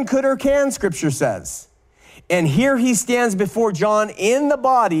no man could or can, Scripture says. And here he stands before John in the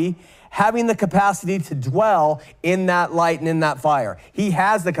body, having the capacity to dwell in that light and in that fire. He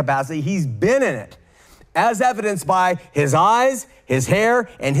has the capacity. He's been in it, as evidenced by his eyes, his hair,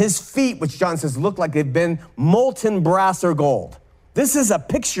 and his feet, which John says look like they've been molten brass or gold. This is a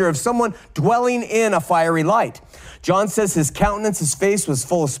picture of someone dwelling in a fiery light. John says his countenance, his face was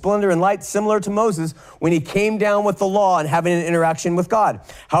full of splendor and light, similar to Moses when he came down with the law and having an interaction with God.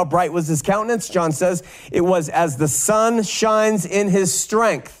 How bright was his countenance? John says it was as the sun shines in his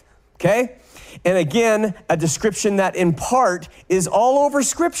strength. Okay? And again, a description that in part is all over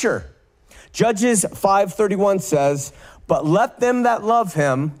Scripture. Judges 5:31 says, but let them that love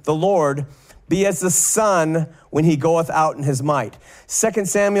him, the Lord, be as the sun when he goeth out in his might. 2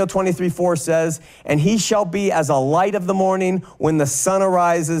 Samuel 23:4 says, and he shall be as a light of the morning when the sun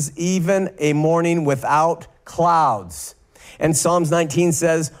arises, even a morning without clouds. And Psalms 19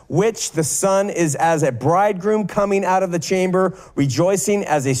 says, which the sun is as a bridegroom coming out of the chamber, rejoicing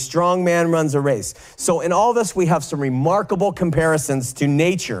as a strong man runs a race. So in all this, we have some remarkable comparisons to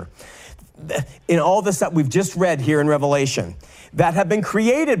nature. In all this that we've just read here in Revelation, that have been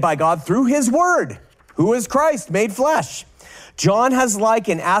created by God through his word, who is Christ made flesh. John has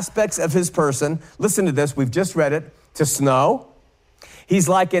likened aspects of his person, listen to this, we've just read it, to snow. He's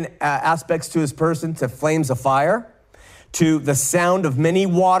likened aspects to his person to flames of fire, to the sound of many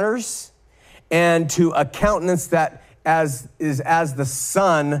waters, and to a countenance that is as the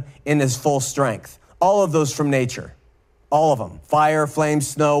sun in his full strength. All of those from nature, all of them, fire, flame,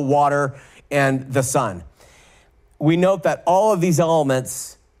 snow, water, and the sun. We note that all of these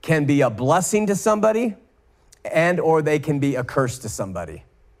elements can be a blessing to somebody and or they can be a curse to somebody.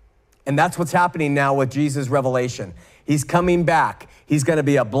 And that's what's happening now with Jesus' revelation. He's coming back. He's going to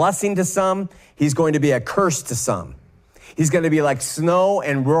be a blessing to some. He's going to be a curse to some. He's going to be like snow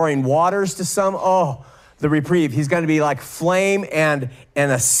and roaring waters to some. Oh, the reprieve. He's going to be like flame and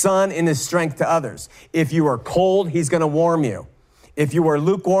a sun in his strength to others. If you are cold, he's going to warm you. If you are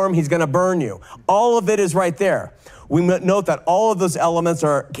lukewarm, he's going to burn you. All of it is right there. We note that all of those elements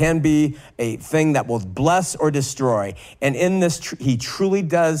can be a thing that will bless or destroy. And in this, he truly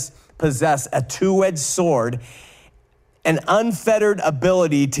does possess a two-edged sword, an unfettered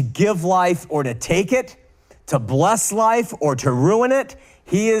ability to give life or to take it, to bless life or to ruin it.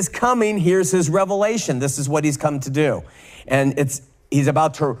 He is coming. Here's his revelation. This is what he's come to do. And he's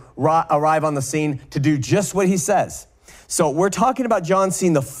about to arrive on the scene to do just what he says. So we're talking about John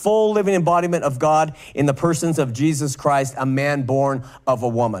seeing the full living embodiment of God in the persons of Jesus Christ, a man born of a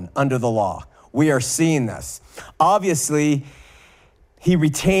woman under the law. We are seeing this. Obviously, he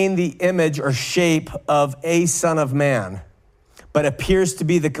retained the image or shape of a son of man, but appears to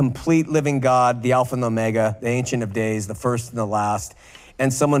be the complete living God, the Alpha and the Omega, the Ancient of Days, the first and the last,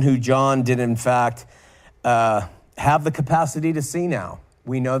 and someone who John did, in fact, have the capacity to see now.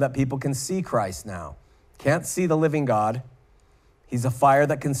 We know that people can see Christ now. Can't see the living God. He's a fire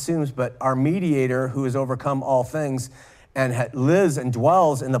that consumes, but our mediator who has overcome all things and lives and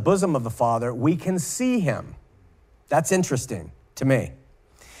dwells in the bosom of the Father, we can see him. That's interesting to me.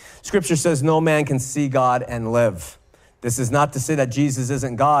 Scripture says no man can see God and live. This is not to say that Jesus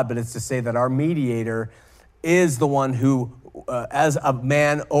isn't God, but it's to say that our mediator is the one who, as a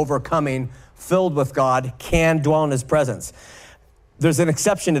man overcoming, filled with God, can dwell in his presence. There's an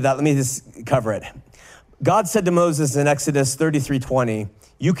exception to that. Let me just cover it. God said to Moses in Exodus 33:20,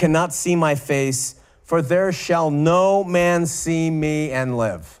 you cannot see my face, for there shall no man see me and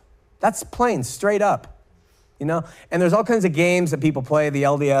live. That's plain, straight up. you know? And there's all kinds of games that people play, the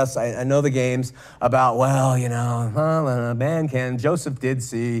LDS, I know the games about, well, you know, a man can, Joseph did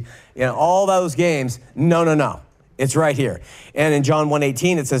see, you know, all those games. No. It's right here. And in John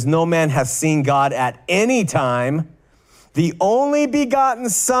 1:18, it says, no man has seen God at any time. The only begotten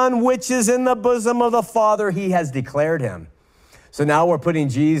Son, which is in the bosom of the Father, he has declared him. So now we're putting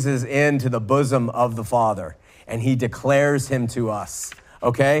Jesus into the bosom of the Father, and he declares him to us,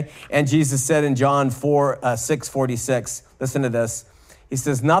 okay? And Jesus said in John 6:46, listen to this. He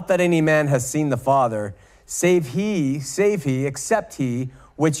says, not that any man has seen the Father, save he, except he,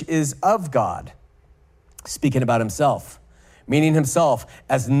 which is of God. Speaking about himself, meaning himself,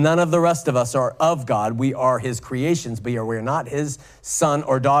 as none of the rest of us are of God. We are his creations, but we're not his son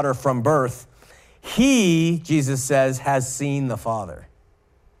or daughter from birth. He, Jesus says, has seen the Father.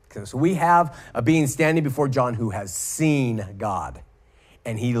 Okay, so we have a being standing before John who has seen God.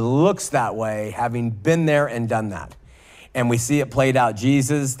 And he looks that way, having been there and done that. And we see it played out.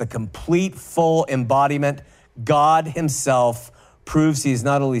 Jesus, the complete, full embodiment, God himself, proves he's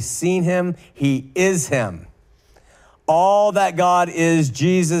not only seen him, he is him. All that God is,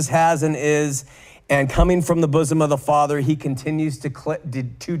 Jesus has and is, and coming from the bosom of the Father, he continues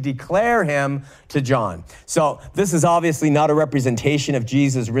to declare him to John. So this is obviously not a representation of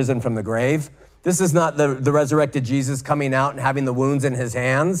Jesus risen from the grave. This is not the resurrected Jesus coming out and having the wounds in his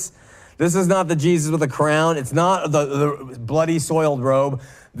hands. This is not the Jesus with a crown. It's not the bloody soiled robe.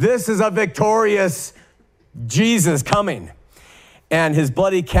 This is a victorious Jesus coming. And his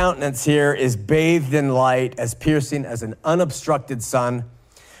bloody countenance here is bathed in light, as piercing as an unobstructed sun.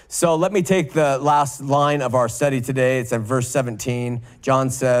 So let me take the last line of our study today. It's in verse 17. John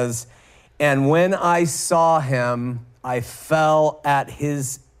says, and when I saw him, I fell at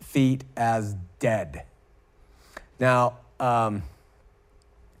his feet as dead. Now,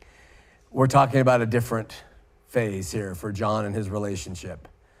 we're talking about a different phase here for John and his relationship.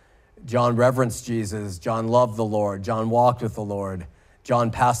 John reverenced Jesus. John loved the Lord. John walked with the Lord.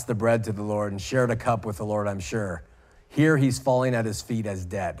 John passed the bread to the Lord and shared a cup with the Lord, I'm sure. Here he's falling at his feet as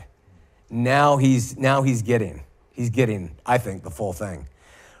dead. Now he's getting, I think, the full thing.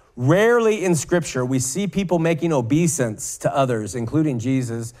 Rarely in Scripture, we see people making obeisance to others, including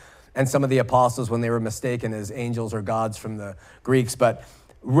Jesus and some of the apostles when they were mistaken as angels or gods from the Greeks. But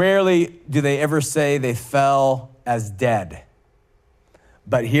rarely do they ever say they fell as dead.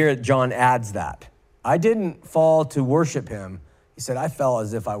 But here John adds that. I didn't fall to worship him. He said, I fell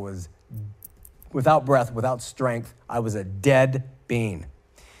as if I was without breath, without strength. I was a dead being.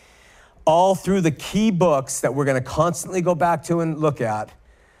 All through the key books that we're going to constantly go back to and look at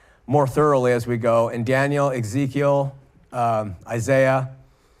more thoroughly as we go, in Daniel, Ezekiel, Isaiah,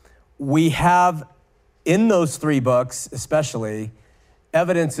 we have in those three books especially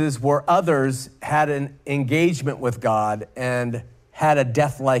evidences where others had an engagement with God and had a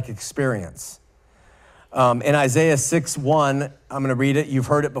death-like experience. In Isaiah 6:1, I'm going to read it. You've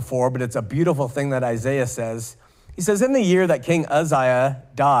heard it before, but it's a beautiful thing that Isaiah says. He says, in the year that King Uzziah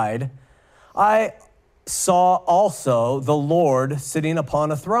died, I saw also the Lord sitting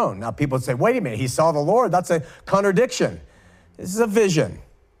upon a throne. Now, people would say, wait a minute, he saw the Lord? That's a contradiction. This is a vision,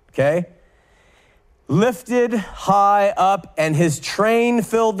 okay? Lifted high up, and his train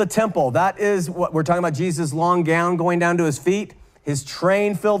filled the temple. That is what we're talking about, Jesus' long gown going down to his feet. His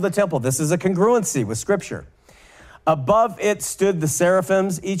train filled the temple. This is a congruency with Scripture. Above it stood the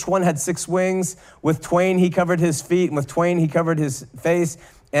seraphims. Each one had 6 wings. With twain he covered his feet, and with twain he covered his face,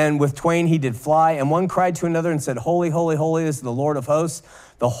 and with twain he did fly. And one cried to another and said, holy, holy, holy is the Lord of hosts.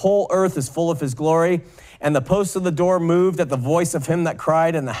 The whole earth is full of his glory. And the posts of the door moved at the voice of him that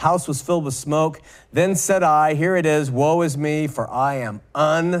cried, and the house was filled with smoke. Then said I, here it is, woe is me, for I am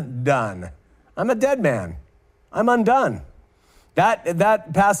undone. I'm a dead man. I'm undone.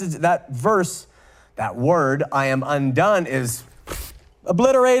 That passage, that verse, that word, I am undone, is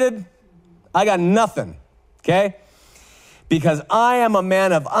obliterated. I got nothing, okay? Because I am a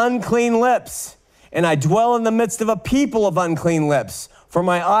man of unclean lips, and I dwell in the midst of a people of unclean lips. For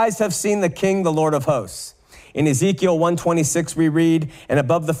my eyes have seen the King, the Lord of hosts. In Ezekiel 1:26 we read, and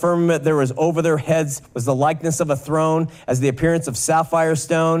above the firmament there was over their heads was the likeness of a throne, as the appearance of sapphire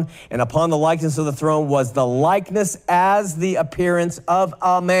stone, and upon the likeness of the throne was the likeness as the appearance of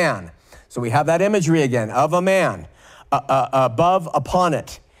a man. So we have that imagery again, of a man, above upon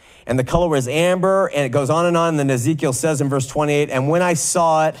it. And the color was amber, and it goes on, and then Ezekiel says in verse 28, and when I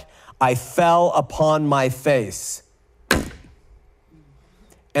saw it, I fell upon my face.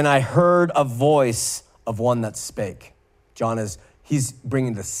 And I heard a voice of one that spake. He's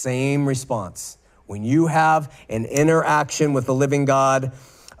bringing the same response. When you have an interaction with the living God,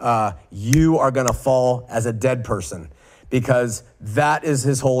 you are going to fall as a dead person, because that is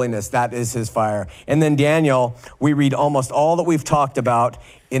his holiness, that is his fire. And then Daniel, we read almost all that we've talked about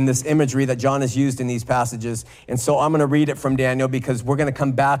in this imagery that John has used in these passages. And so I'm going to read it from Daniel because we're going to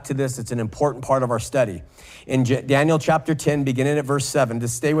come back to this. It's an important part of our study. In Daniel chapter 10, beginning at verse 7,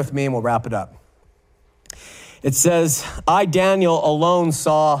 just stay with me and we'll wrap it up. It says, I, Daniel, alone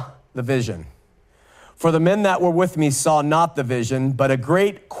saw the vision. For the men that were with me saw not the vision, but a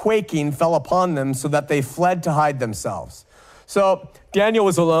great quaking fell upon them so that they fled to hide themselves. So Daniel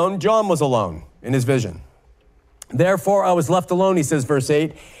was alone. John was alone in his vision. Therefore I was left alone, he says, verse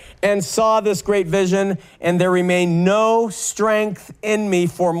 8, and saw this great vision, and there remained no strength in me,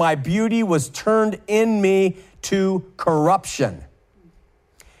 for my beauty was turned in me to corruption.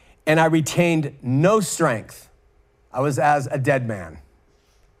 And I retained no strength. I was as a dead man,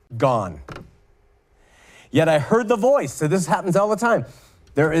 gone. Yet I heard the voice. So this happens all the time.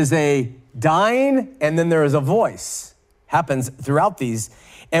 There is a dying, and then there is a voice. Happens throughout these.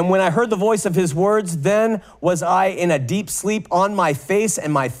 And when I heard the voice of his words, then was I in a deep sleep on my face,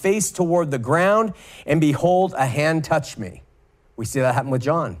 and my face toward the ground. And behold, a hand touched me. We see that happen with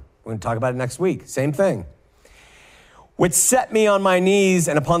John. We're going to talk about it next week. Same thing. Which set me on my knees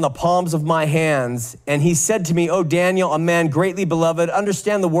and upon the palms of my hands. And he said to me, O Daniel, a man greatly beloved,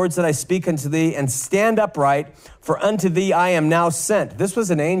 understand the words that I speak unto thee, and stand upright, for unto thee I am now sent. This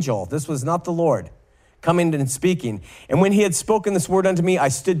was an angel. This was not the Lord coming and speaking. And when he had spoken this word unto me, I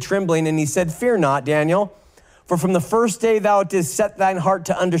stood trembling, and he said, Fear not, Daniel, for from the first day thou didst set thine heart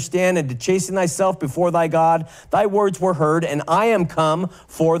to understand and to chasten thyself before thy God, thy words were heard, and I am come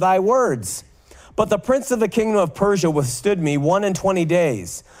for thy words. But the prince of the kingdom of Persia withstood me 21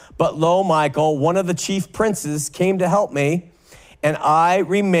 days. But lo, Michael, one of the chief princes, came to help me, and I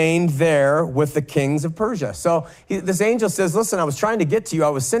remained there with the kings of Persia. So this angel says, listen, I was trying to get to you. I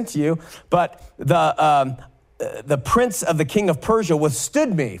was sent to you, but the prince of the king of Persia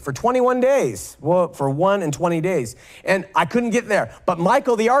withstood me for 21 days. Well, for 20 days. And I couldn't get there. But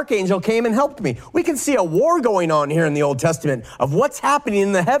Michael, the archangel, came and helped me. We can see a war going on here in the Old Testament of what's happening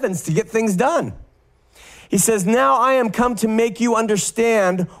in the heavens to get things done. He says, now I am come to make you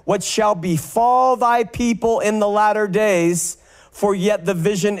understand what shall befall thy people in the latter days, for yet the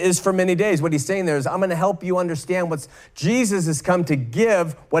vision is for many days. What he's saying there is, I'm going to help you understand what Jesus has come to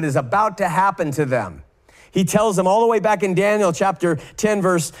give, what is about to happen to them. He tells them all the way back in Daniel chapter 10,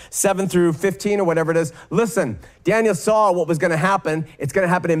 verse 7 through 15 or whatever it is. Listen, Daniel saw what was going to happen. It's going to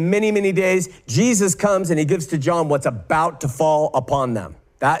happen in many, many days. Jesus comes and he gives to John what's about to fall upon them.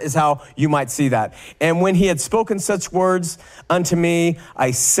 That is how you might see that. And when he had spoken such words unto me, I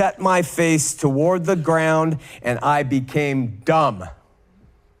set my face toward the ground and I became dumb.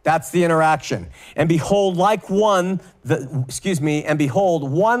 That's the interaction. And behold, one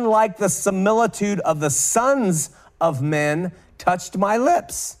like the similitude of the sons of men touched my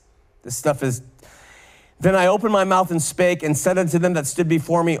lips. This stuff is. Then I opened my mouth and spake and said unto them that stood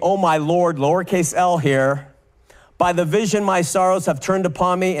before me, O my Lord, lowercase l here, by the vision my sorrows have turned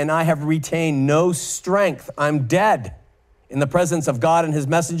upon me, and I have retained no strength. I'm dead in the presence of God and his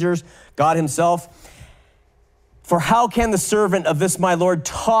messengers, God himself. For how can the servant of this my Lord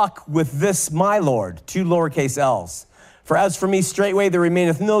talk with this my Lord? 2 lowercase l's. For as for me, straightway there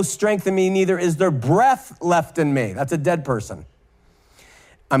remaineth no strength in me, neither is there breath left in me. That's a dead person.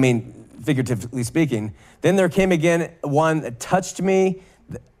 I mean, figuratively speaking. Then there came again one that touched me,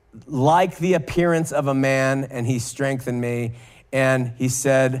 like the appearance of a man, and he strengthened me. And he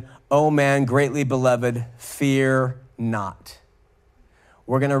said, O man, greatly beloved, fear not.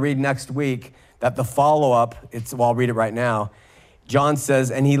 We're going to read next week that the follow-up, I'll read it right now. John says,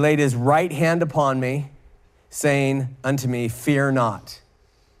 and he laid his right hand upon me, saying unto me, fear not,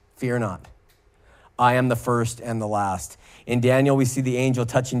 fear not. I am the first and the last. In Daniel, we see the angel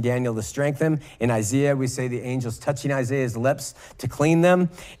touching Daniel to strengthen him. In Isaiah, we say the angel's touching Isaiah's lips to clean them.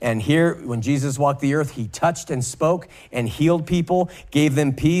 And here, when Jesus walked the earth, he touched and spoke and healed people, gave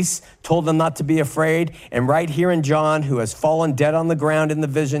them peace, told them not to be afraid. And right here in John, who has fallen dead on the ground in the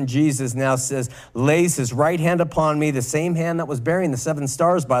vision, Jesus now says, lays his right hand upon me, the same hand that was bearing the 7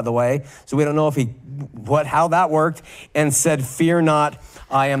 stars, by the way. So we don't know how that worked, and said, fear not.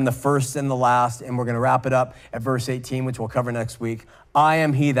 I am the first and the last. And we're going to wrap it up at verse 18, which we'll cover next week. I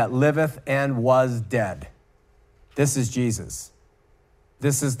am he that liveth and was dead. This is Jesus.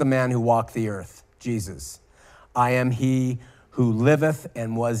 This is the man who walked the earth, Jesus. I am he who liveth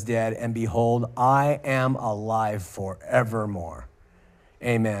and was dead. And behold, I am alive forevermore.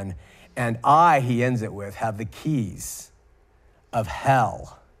 Amen. And I, he ends it with, have the keys of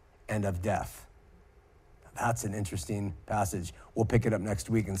hell and of death. That's an interesting passage. We'll pick it up next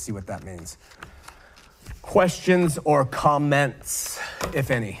week and see what that means. Questions or comments,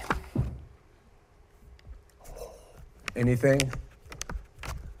 if any? Anything?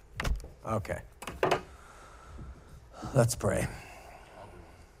 Okay. Let's pray.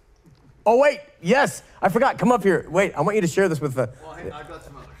 Oh, wait. Yes. I forgot. Come up here. Wait. I want you to share this with the... Well, hey, I've got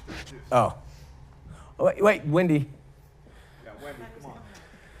some other stuff, too. Oh. Wait. Wendy. Yeah, Wendy, come on.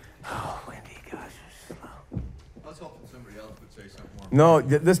 Oh, Wendy, gosh. You're slow. I was hoping somebody else would say something more. No,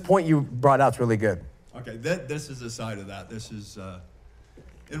 this point you brought out is really good. Okay, this is a side of that. This is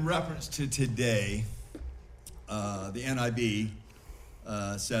in reference to today. The NIV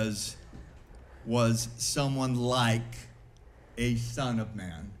says, was someone like a son of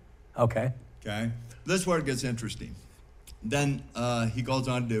man. Okay. Okay? This is where it gets interesting. Then he goes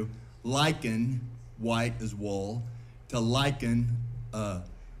on to liken white as wool, to liken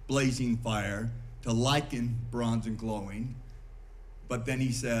blazing fire, to liken bronze and glowing. But then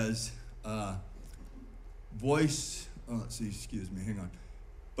he says, excuse me, hang on.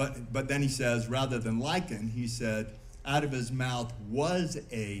 But then he says, rather than liken, he said, out of his mouth was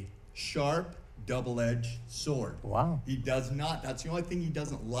a sharp, double-edged sword. Wow. He does not, that's the only thing he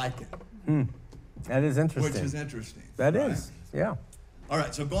doesn't liken. That is interesting. Which is interesting. That right? is, yeah. All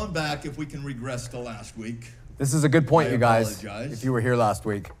right, so going back, if we can regress to last week. This is a good point, I you guys, apologize. if you were here last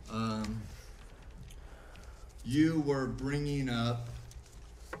week. You were bringing up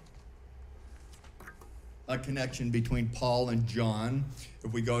a connection between Paul and John.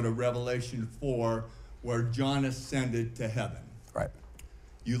 If we go to Revelation 4, where John ascended to heaven. Right.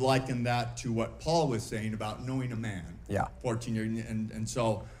 You liken that to what Paul was saying about knowing a man. Yeah. 14 years, and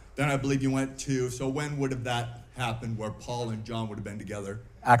so then I believe you went to, so when would have that happened where Paul and John would have been together?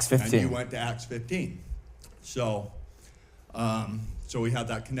 Acts 15. And you went to Acts 15. So we have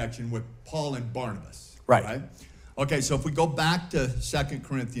that connection with Paul and Barnabas. Right. Okay, so if we go back to 2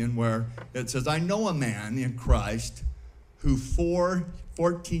 Corinthians where it says, I know a man in Christ who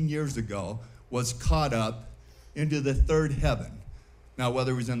 14 years ago was caught up into the third heaven. Now,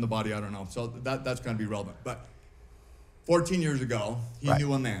 whether he was in the body, I don't know. So that's going to be relevant. But 14 years ago, he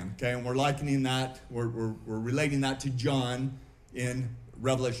knew a man, okay? And we're likening that, we're relating that to John in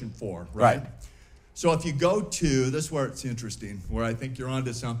Revelation 4, right? So if you go to, this is where it's interesting, where I think you're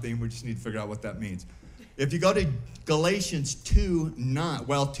onto something, we just need to figure out what that means. If you go to Galatians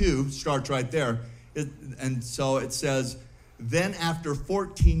 2 starts right there, and so it says, then after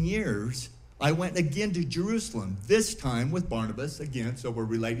 14 years, I went again to Jerusalem, this time with Barnabas, again, so we're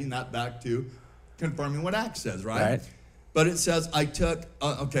relating that back to confirming what Acts says, right? But it says,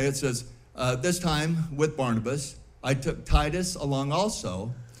 this time with Barnabas, I took Titus along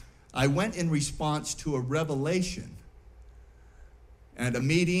also. I went in response to a revelation and a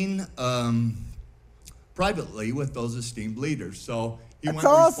meeting privately with those esteemed leaders. So he went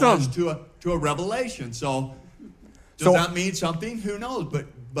in response to a revelation. So does that mean something? Who knows?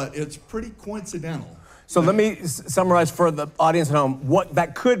 But it's pretty coincidental. So let me summarize for the audience at home. What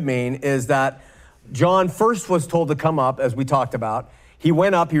that could mean is that John first was told to come up, as we talked about. He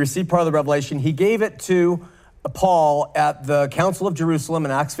went up, he received part of the revelation. He gave it to Paul at the Council of Jerusalem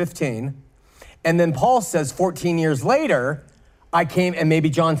in Acts 15. And then Paul says 14 years later, I came, and maybe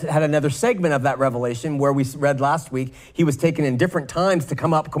John had another segment of that revelation where we read last week, he was taken in different times to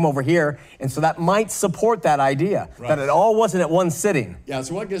come over here. And so that might support that idea, that it all wasn't at one sitting. Yeah,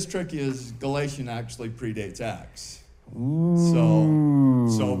 so what gets tricky is Galatians actually predates Acts. Ooh.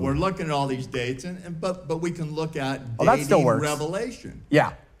 So we're looking at all these dates, but we can look at dating Revelation.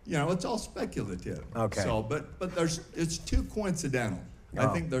 Yeah. You know, it's all speculative. Okay. So, but it's too coincidental. I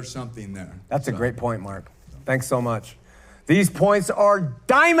think there's something there. That's a great point, Mark. Thanks so much. These points are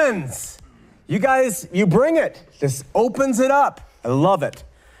diamonds. You guys, you bring it. This opens it up. I love it.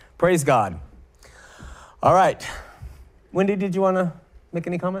 Praise God. All right. Wendy, did you want to make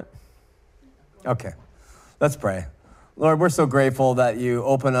any comment? Okay. Let's pray. Lord, we're so grateful that you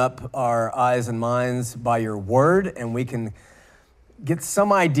open up our eyes and minds by your word, and we can get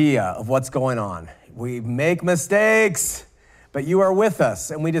some idea of what's going on. We make mistakes, but you are with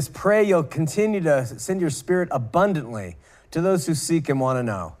us, and we just pray you'll continue to send your spirit abundantly to those who seek and want to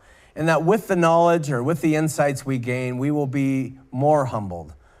know, and that with the knowledge or with the insights we gain, we will be more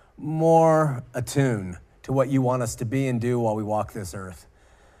humbled, more attuned to what you want us to be and do while we walk this earth.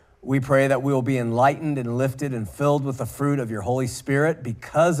 We pray that we will be enlightened and lifted and filled with the fruit of your Holy Spirit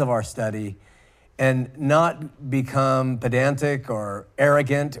because of our study, and not become pedantic or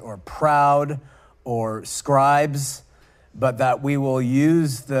arrogant or proud or scribes, but that we will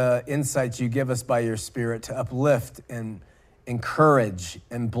use the insights you give us by your Spirit to uplift and encourage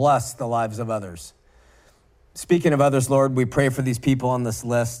and bless the lives of others. Speaking of others, Lord, we pray for these people on this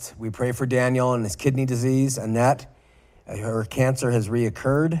list. We pray for Daniel and his kidney disease. Annette, her cancer has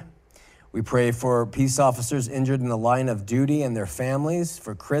reoccurred. We pray for peace officers injured in the line of duty and their families.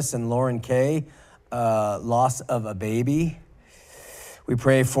 For Chris and Lauren Kay, loss of a baby. We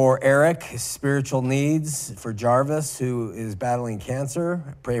pray for Eric, his spiritual needs. For Jarvis, who is battling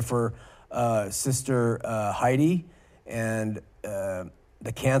cancer. Pray for Sister Heidi and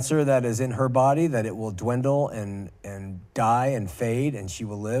the cancer that is in her body, that it will dwindle and die and fade, and she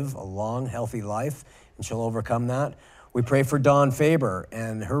will live a long, healthy life, and she'll overcome that. We pray for Dawn Faber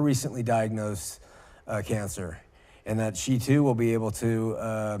and her recently diagnosed cancer, and that she too will be able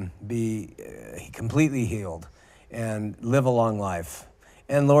to be completely healed and live a long life.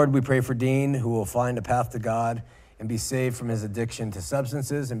 And Lord, we pray for Dean, who will find a path to God and be saved from his addiction to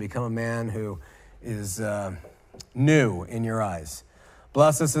substances and become a man who is new in your eyes.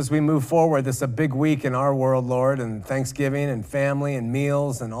 Bless us as we move forward. This is a big week in our world, Lord, and Thanksgiving and family and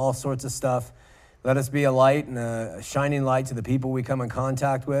meals and all sorts of stuff. Let us be a light and a shining light to the people we come in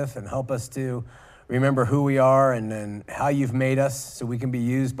contact with, and help us to remember who we are and how you've made us so we can be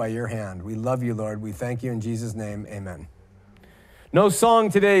used by your hand. We love you, Lord. We thank you in Jesus' name. Amen. No song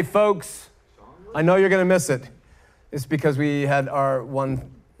today, folks. I know you're going to miss it. It's because we had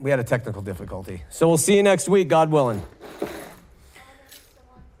a technical difficulty. So we'll see you next week, God willing.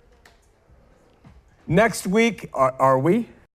 Next week, are we?